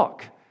can't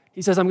walk.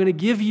 He says, I'm going to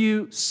give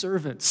you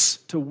servants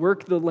to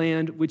work the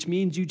land, which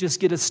means you just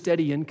get a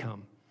steady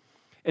income.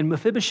 And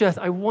Mephibosheth,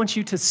 I want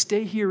you to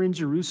stay here in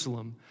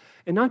Jerusalem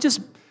and not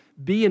just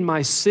be in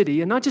my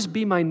city and not just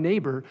be my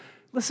neighbor.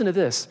 Listen to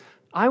this.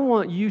 I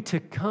want you to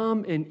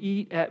come and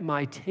eat at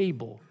my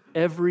table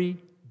every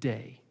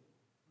day.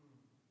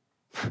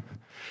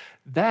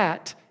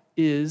 That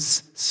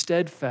is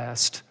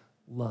steadfast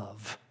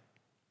love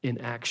in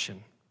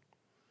action,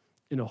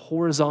 in a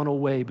horizontal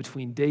way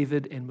between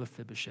David and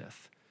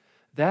Mephibosheth.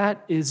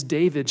 That is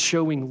David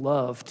showing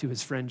love to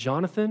his friend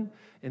Jonathan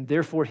and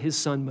therefore his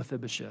son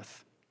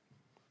Mephibosheth.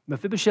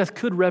 Mephibosheth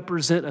could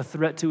represent a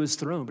threat to his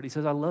throne, but he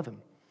says, I love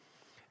him.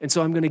 And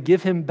so I'm going to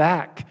give him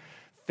back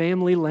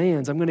family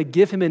lands. I'm going to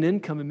give him an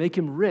income and make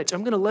him rich.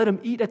 I'm going to let him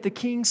eat at the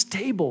king's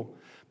table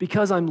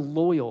because I'm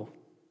loyal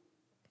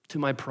to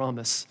my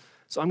promise.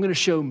 So I'm going to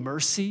show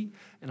mercy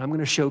and I'm going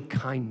to show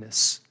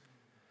kindness.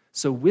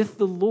 So with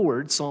the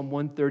Lord, Psalm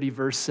 130,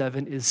 verse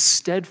 7, is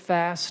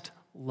steadfast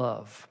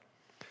love.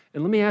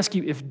 And let me ask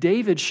you, if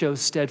David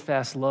shows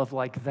steadfast love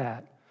like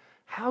that,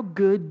 how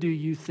good do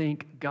you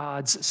think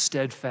God's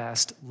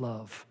steadfast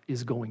love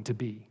is going to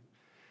be?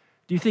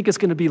 Do you think it's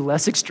going to be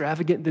less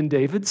extravagant than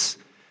David's?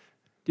 Do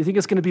you think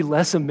it's going to be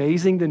less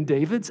amazing than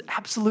David's?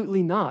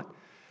 Absolutely not.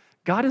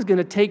 God is going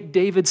to take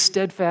David's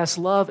steadfast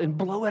love and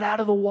blow it out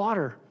of the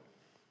water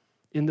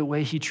in the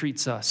way he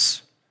treats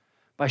us,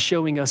 by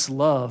showing us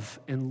love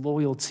and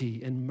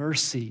loyalty and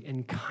mercy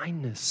and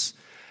kindness.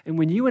 And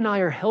when you and I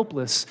are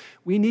helpless,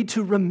 we need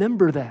to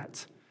remember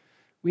that.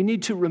 We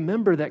need to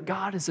remember that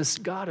God is a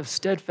God of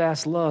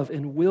steadfast love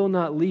and will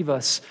not leave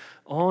us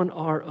on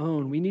our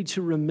own. We need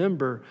to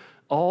remember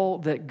all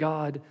that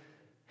God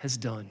has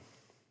done.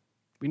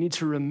 We need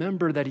to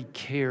remember that he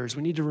cares.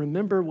 We need to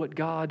remember what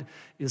God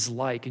is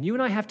like. And you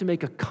and I have to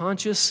make a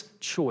conscious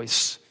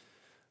choice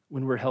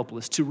when we're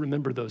helpless to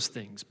remember those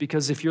things.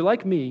 Because if you're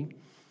like me,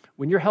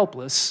 when you're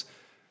helpless,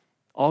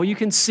 all you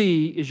can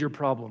see is your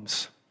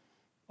problems.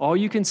 All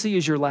you can see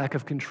is your lack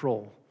of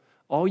control.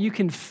 All you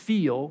can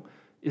feel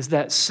is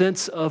that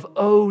sense of,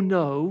 oh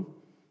no,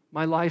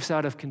 my life's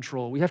out of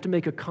control. We have to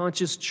make a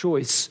conscious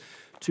choice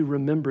to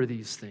remember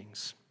these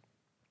things.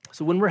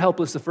 So when we're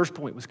helpless, the first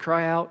point was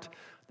cry out.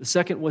 The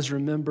second was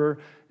remember.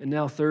 And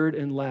now third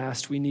and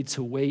last, we need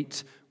to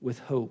wait with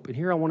hope. And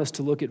here I want us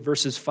to look at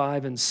verses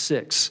 5 and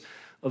 6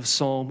 of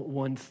Psalm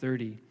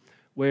 130,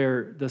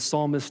 where the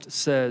psalmist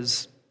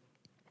says,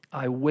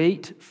 I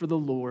wait for the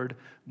Lord,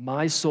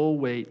 my soul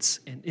waits,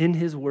 and in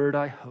his word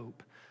I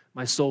hope.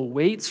 My soul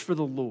waits for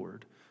the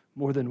Lord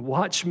more than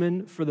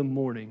watchmen for the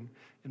morning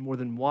and more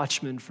than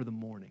watchmen for the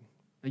morning.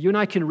 Now, you and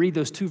I can read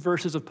those two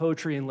verses of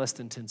poetry in less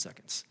than 10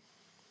 seconds.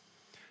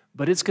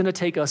 But it's going to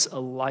take us a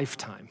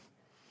lifetime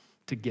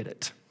to get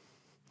it.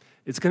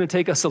 It's going to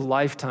take us a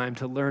lifetime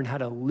to learn how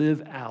to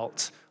live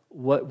out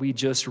what we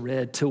just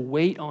read, to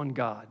wait on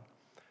God.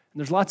 And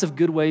there's lots of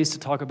good ways to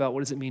talk about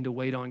what does it mean to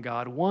wait on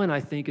God. One, I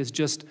think, is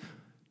just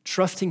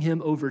trusting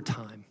him over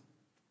time.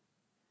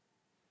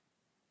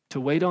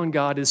 To wait on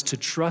God is to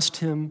trust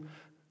him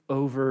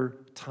over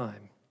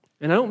time.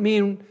 And I don't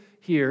mean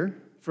here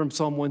from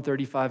Psalm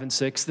 135 and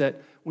 6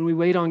 that when we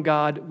wait on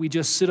God, we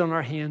just sit on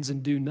our hands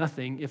and do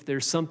nothing if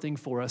there's something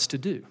for us to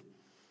do.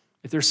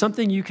 If there's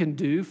something you can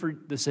do for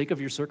the sake of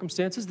your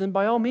circumstances, then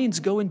by all means,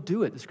 go and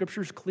do it. The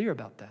scripture is clear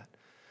about that.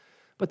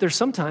 But there's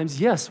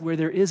sometimes, yes, where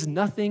there is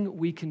nothing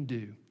we can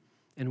do.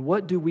 And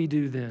what do we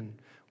do then?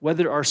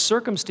 Whether our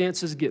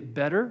circumstances get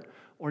better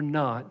or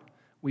not,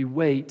 we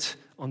wait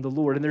on the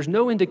Lord. And there's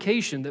no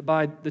indication that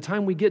by the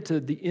time we get to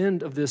the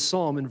end of this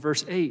psalm in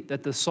verse 8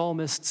 that the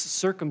psalmist's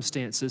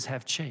circumstances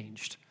have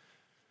changed.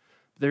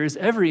 There is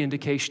every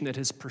indication that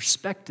his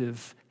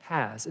perspective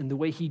has in the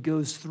way he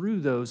goes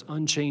through those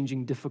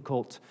unchanging,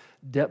 difficult,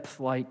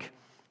 depth-like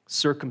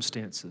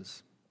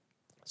circumstances.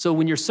 So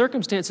when your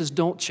circumstances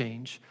don't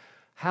change,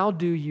 how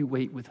do you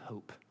wait with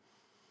hope?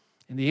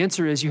 And the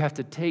answer is you have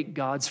to take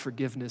God's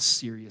forgiveness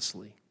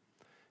seriously.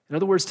 In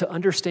other words, to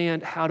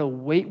understand how to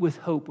wait with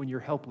hope when you're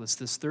helpless,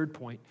 this third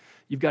point,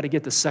 you've got to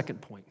get the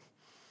second point,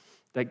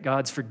 that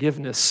God's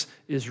forgiveness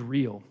is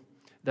real,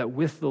 that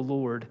with the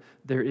Lord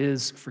there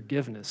is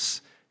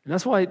forgiveness. And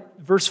that's why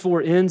verse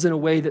 4 ends in a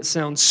way that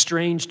sounds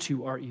strange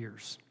to our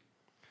ears.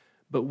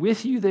 But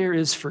with you there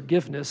is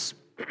forgiveness,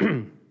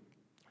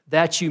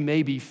 that you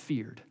may be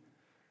feared.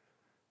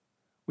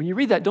 When you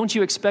read that, don't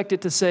you expect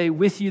it to say,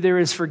 with you there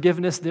is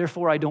forgiveness,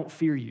 therefore I don't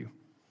fear you.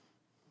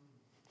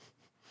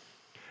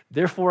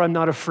 Therefore I'm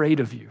not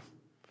afraid of you.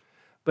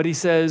 But he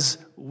says,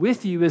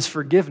 with you is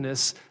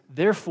forgiveness,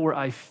 therefore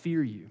I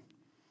fear you.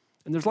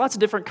 And there's lots of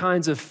different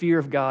kinds of fear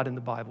of God in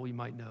the Bible, you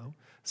might know.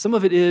 Some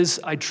of it is,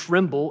 I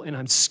tremble and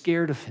I'm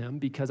scared of him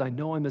because I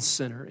know I'm a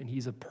sinner and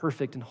he's a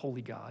perfect and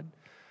holy God.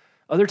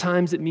 Other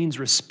times it means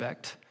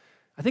respect.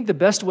 I think the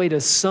best way to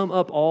sum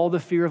up all the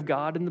fear of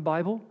God in the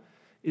Bible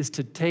is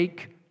to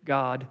take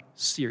God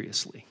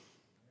seriously.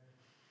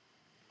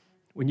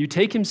 When you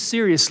take him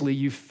seriously,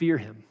 you fear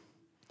him.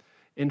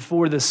 And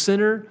for the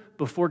sinner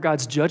before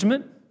God's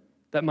judgment,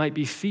 that might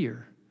be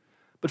fear.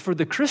 But for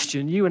the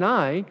Christian, you and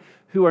I,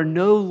 who are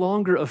no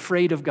longer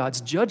afraid of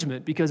God's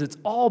judgment because it's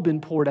all been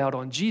poured out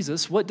on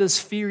Jesus, what does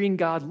fearing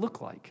God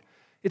look like?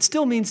 It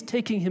still means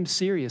taking him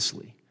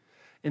seriously.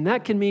 And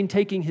that can mean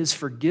taking his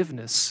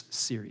forgiveness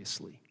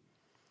seriously.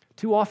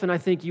 Too often, I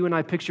think you and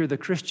I picture the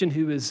Christian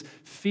who is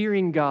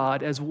fearing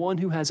God as one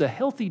who has a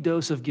healthy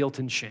dose of guilt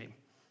and shame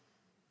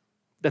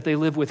that they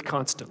live with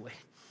constantly.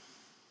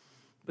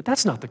 But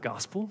that's not the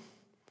gospel.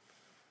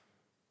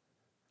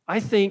 I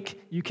think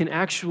you can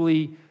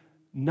actually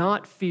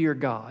not fear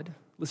God,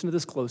 listen to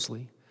this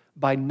closely,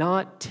 by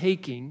not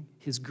taking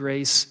his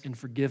grace and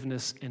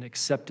forgiveness and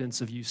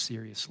acceptance of you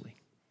seriously.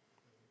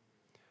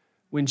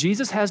 When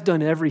Jesus has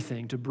done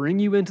everything to bring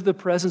you into the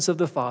presence of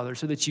the Father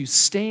so that you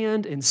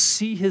stand and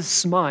see his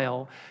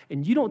smile,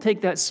 and you don't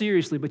take that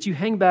seriously, but you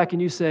hang back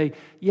and you say,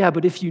 yeah,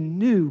 but if you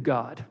knew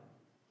God,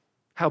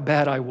 how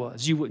bad I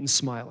was, you wouldn't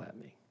smile at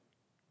me.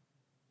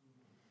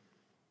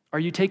 Are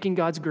you taking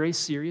God's grace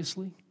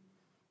seriously?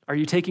 Are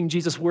you taking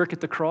Jesus' work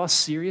at the cross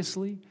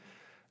seriously?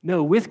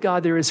 No, with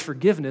God there is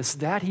forgiveness,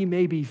 that he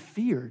may be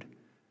feared.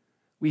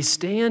 We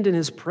stand in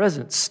his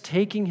presence,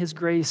 taking his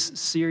grace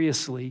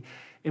seriously.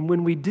 And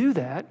when we do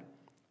that,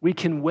 we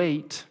can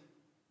wait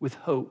with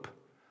hope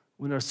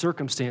when our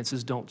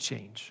circumstances don't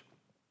change.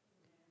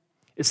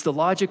 It's the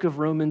logic of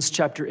Romans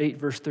chapter 8,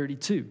 verse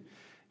 32.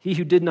 He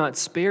who did not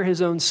spare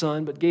his own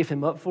son, but gave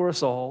him up for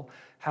us all,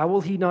 how will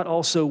he not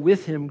also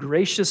with him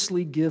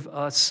graciously give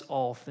us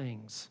all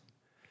things?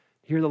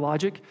 Hear the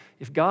logic?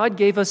 If God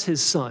gave us his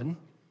son,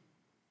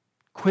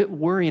 quit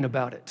worrying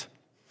about it.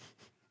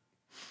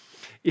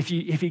 If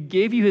he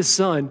gave you his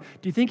son,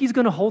 do you think he's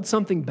going to hold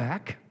something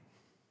back?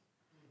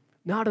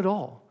 Not at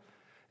all.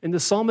 And the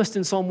psalmist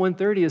in Psalm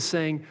 130 is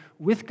saying,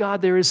 with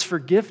God there is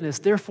forgiveness,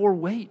 therefore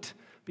wait.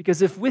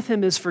 Because if with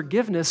him is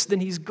forgiveness, then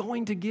he's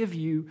going to give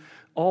you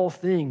all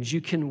things. You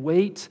can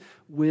wait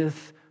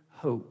with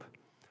hope.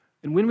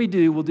 And when we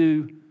do, we'll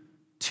do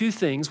two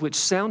things which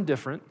sound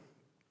different,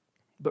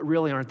 but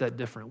really aren't that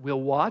different.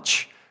 We'll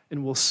watch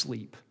and we'll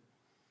sleep.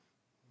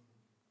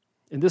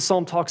 And this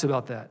psalm talks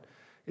about that.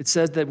 It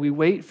says that we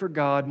wait for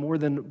God more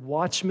than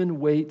watchman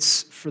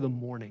waits for the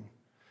morning.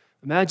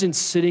 Imagine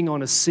sitting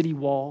on a city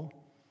wall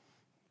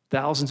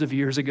thousands of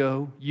years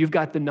ago. You've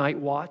got the night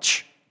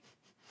watch.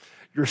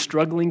 You're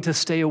struggling to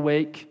stay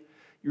awake.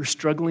 You're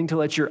struggling to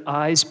let your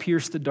eyes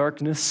pierce the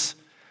darkness.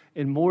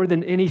 And more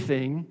than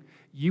anything,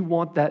 you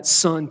want that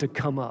sun to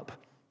come up.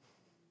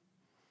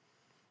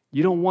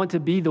 You don't want to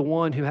be the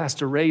one who has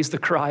to raise the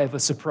cry of a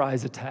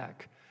surprise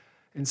attack.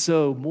 And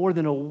so, more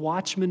than a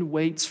watchman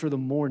waits for the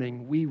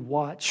morning, we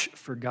watch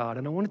for God.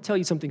 And I want to tell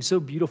you something so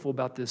beautiful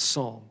about this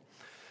psalm.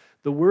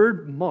 The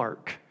word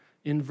mark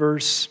in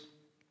verse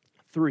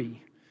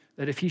 3,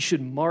 that if he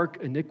should mark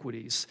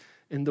iniquities,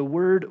 and the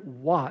word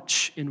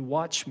watch in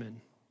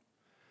watchman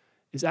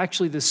is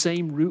actually the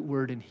same root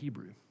word in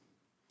Hebrew.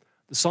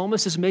 The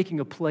psalmist is making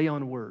a play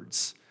on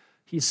words.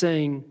 He's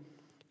saying,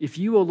 if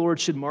you, O Lord,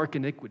 should mark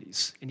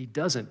iniquities, and he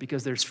doesn't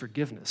because there's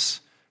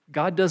forgiveness,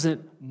 God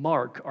doesn't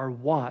mark or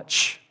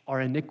watch our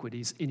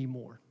iniquities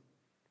anymore.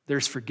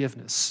 There's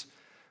forgiveness.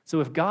 So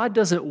if God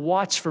doesn't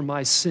watch for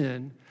my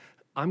sin,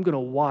 I'm going to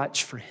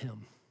watch for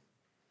him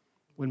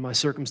when my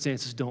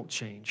circumstances don't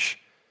change.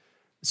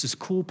 It's this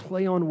cool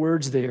play on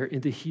words there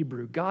in the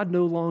Hebrew. God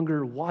no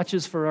longer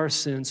watches for our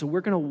sin, so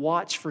we're going to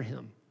watch for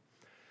him.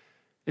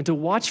 And to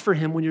watch for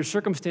him when your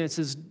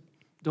circumstances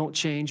don't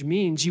change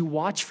means you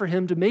watch for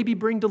him to maybe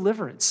bring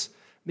deliverance,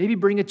 maybe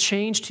bring a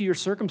change to your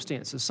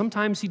circumstances.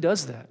 Sometimes he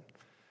does that.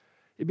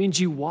 It means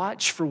you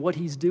watch for what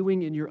he's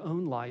doing in your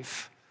own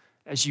life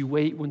as you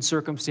wait when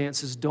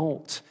circumstances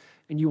don't.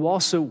 And you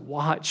also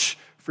watch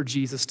for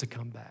Jesus to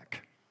come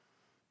back,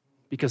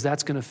 because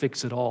that's going to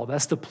fix it all.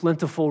 That's the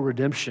plentiful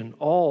redemption,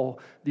 all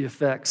the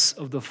effects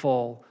of the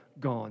fall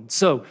gone.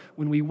 So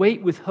when we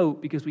wait with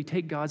hope because we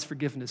take God's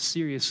forgiveness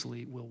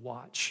seriously, we'll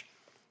watch.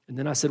 And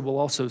then I said we'll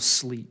also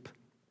sleep.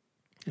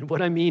 And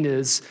what I mean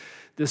is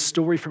this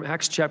story from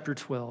Acts chapter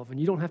 12, and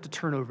you don't have to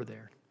turn over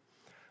there.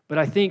 But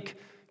I think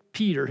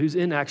Peter, who's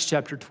in Acts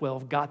chapter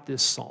 12, got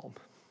this psalm.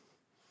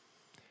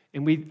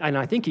 And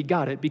I think he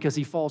got it because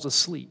he falls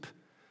asleep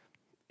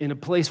in a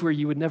place where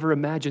you would never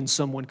imagine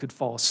someone could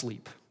fall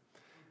asleep.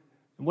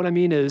 And what I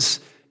mean is,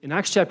 in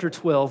Acts chapter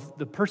 12,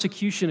 the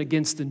persecution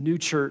against the new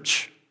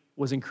church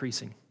was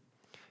increasing.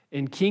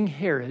 And King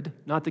Herod,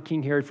 not the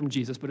King Herod from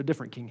Jesus, but a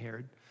different King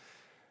Herod,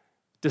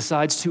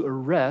 decides to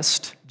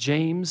arrest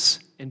James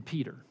and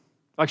Peter.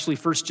 Actually,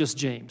 first just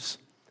James.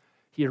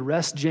 He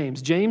arrests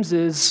James. James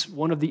is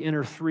one of the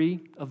inner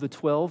three of the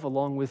 12,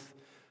 along with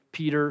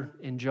Peter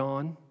and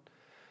John.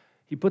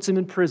 He puts him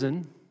in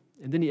prison,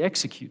 and then he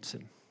executes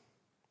him.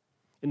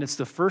 And it's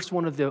the first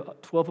one of the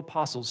 12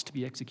 apostles to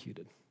be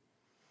executed.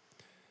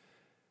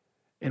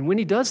 And when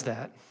he does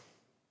that,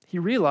 he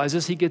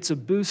realizes he gets a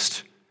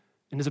boost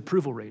in his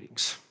approval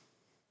ratings.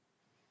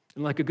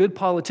 And like a good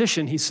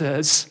politician, he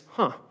says,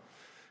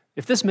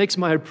 if this makes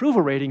my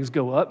approval ratings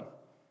go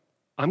up,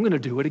 I'm going to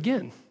do it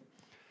again.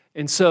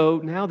 And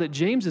so now that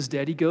James is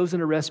dead, he goes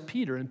and arrests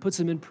Peter and puts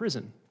him in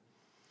prison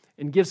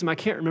and gives him, I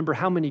can't remember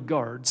how many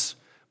guards,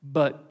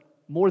 but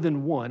more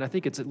than one. I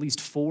think it's at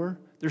least 4.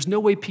 There's no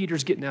way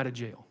Peter's getting out of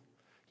jail.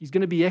 He's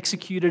going to be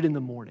executed in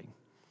the morning.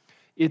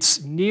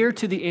 It's near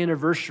to the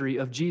anniversary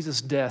of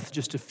Jesus' death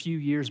just a few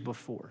years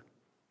before.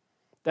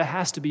 That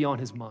has to be on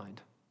his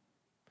mind.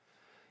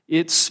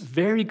 It's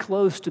very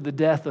close to the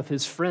death of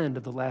his friend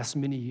of the last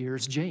many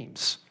years,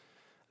 James.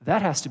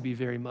 That has to be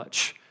very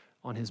much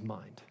on his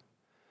mind.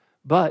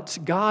 But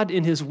God,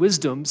 in his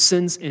wisdom,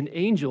 sends an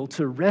angel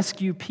to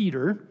rescue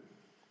Peter,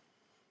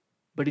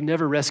 but he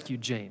never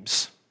rescued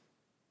James.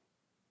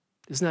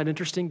 Isn't that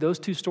interesting? Those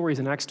two stories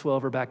in Acts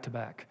 12 are back to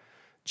back.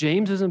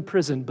 James is in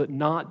prison, but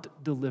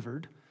not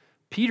delivered.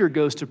 Peter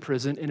goes to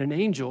prison, and an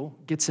angel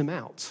gets him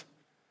out.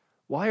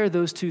 Why are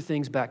those two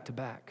things back to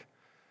back?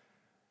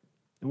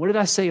 And what did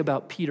I say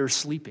about Peter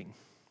sleeping?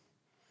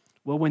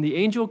 Well, when the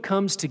angel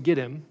comes to get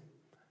him,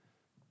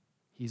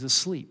 He's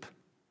asleep,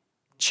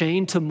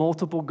 chained to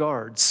multiple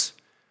guards.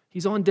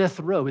 He's on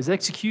death row. His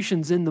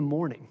execution's in the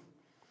morning,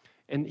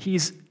 and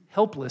he's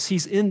helpless.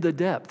 He's in the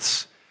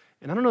depths.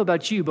 And I don't know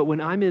about you, but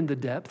when I'm in the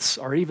depths,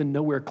 or even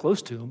nowhere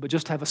close to him, but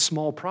just have a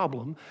small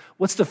problem,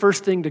 what's the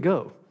first thing to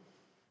go?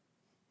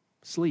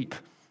 Sleep.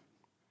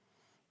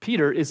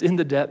 Peter is in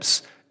the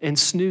depths and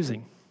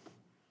snoozing,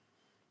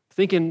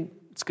 thinking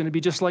it's going to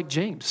be just like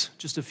James,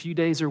 just a few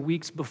days or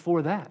weeks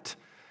before that.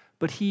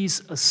 But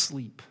he's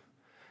asleep.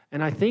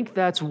 And I think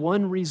that's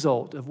one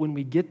result of when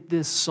we get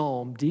this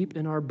psalm deep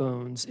in our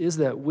bones, is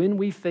that when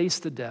we face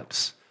the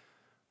depths,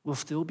 we'll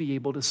still be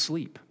able to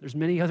sleep. There's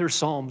many other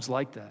psalms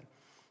like that,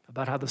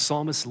 about how the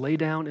psalmist lay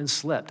down and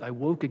slept. I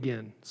woke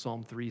again,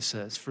 Psalm 3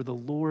 says, for the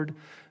Lord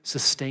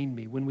sustained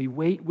me. When we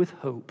wait with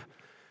hope,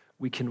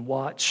 we can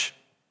watch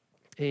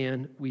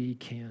and we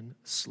can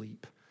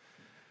sleep.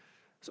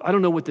 So I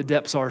don't know what the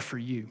depths are for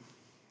you,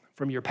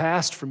 from your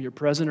past, from your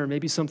present, or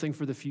maybe something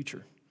for the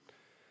future.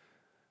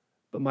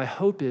 But my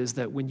hope is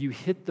that when you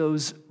hit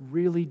those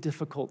really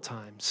difficult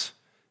times,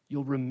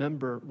 you'll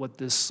remember what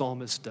this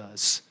psalmist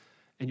does,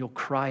 and you'll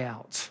cry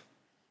out,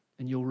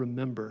 and you'll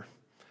remember,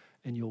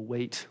 and you'll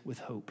wait with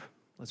hope.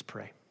 Let's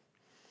pray.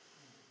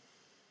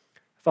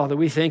 Father,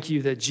 we thank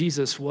you that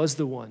Jesus was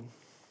the one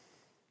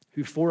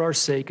who, for our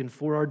sake and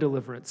for our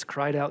deliverance,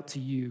 cried out to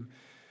you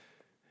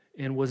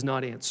and was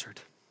not answered.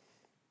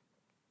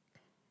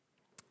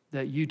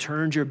 That you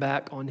turned your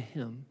back on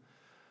him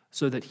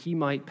so that he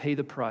might pay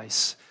the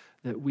price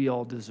that we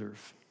all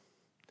deserve.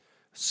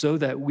 So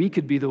that we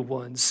could be the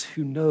ones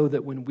who know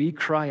that when we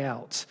cry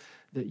out,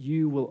 that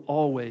you will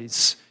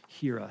always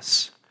hear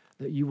us,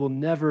 that you will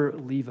never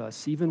leave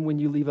us, even when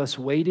you leave us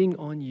waiting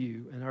on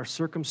you and our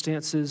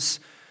circumstances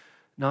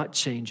not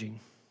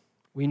changing.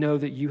 We know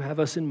that you have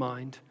us in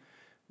mind.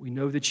 We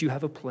know that you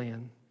have a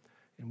plan,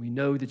 and we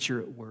know that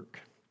you're at work.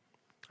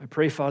 I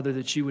pray, Father,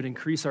 that you would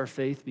increase our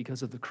faith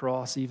because of the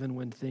cross, even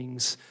when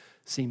things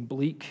seem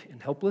bleak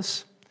and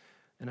helpless.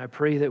 And I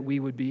pray that we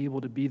would be able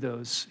to be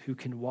those who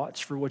can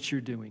watch for what you're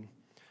doing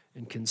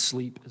and can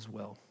sleep as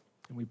well.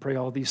 And we pray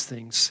all these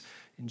things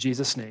in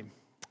Jesus' name.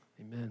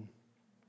 Amen.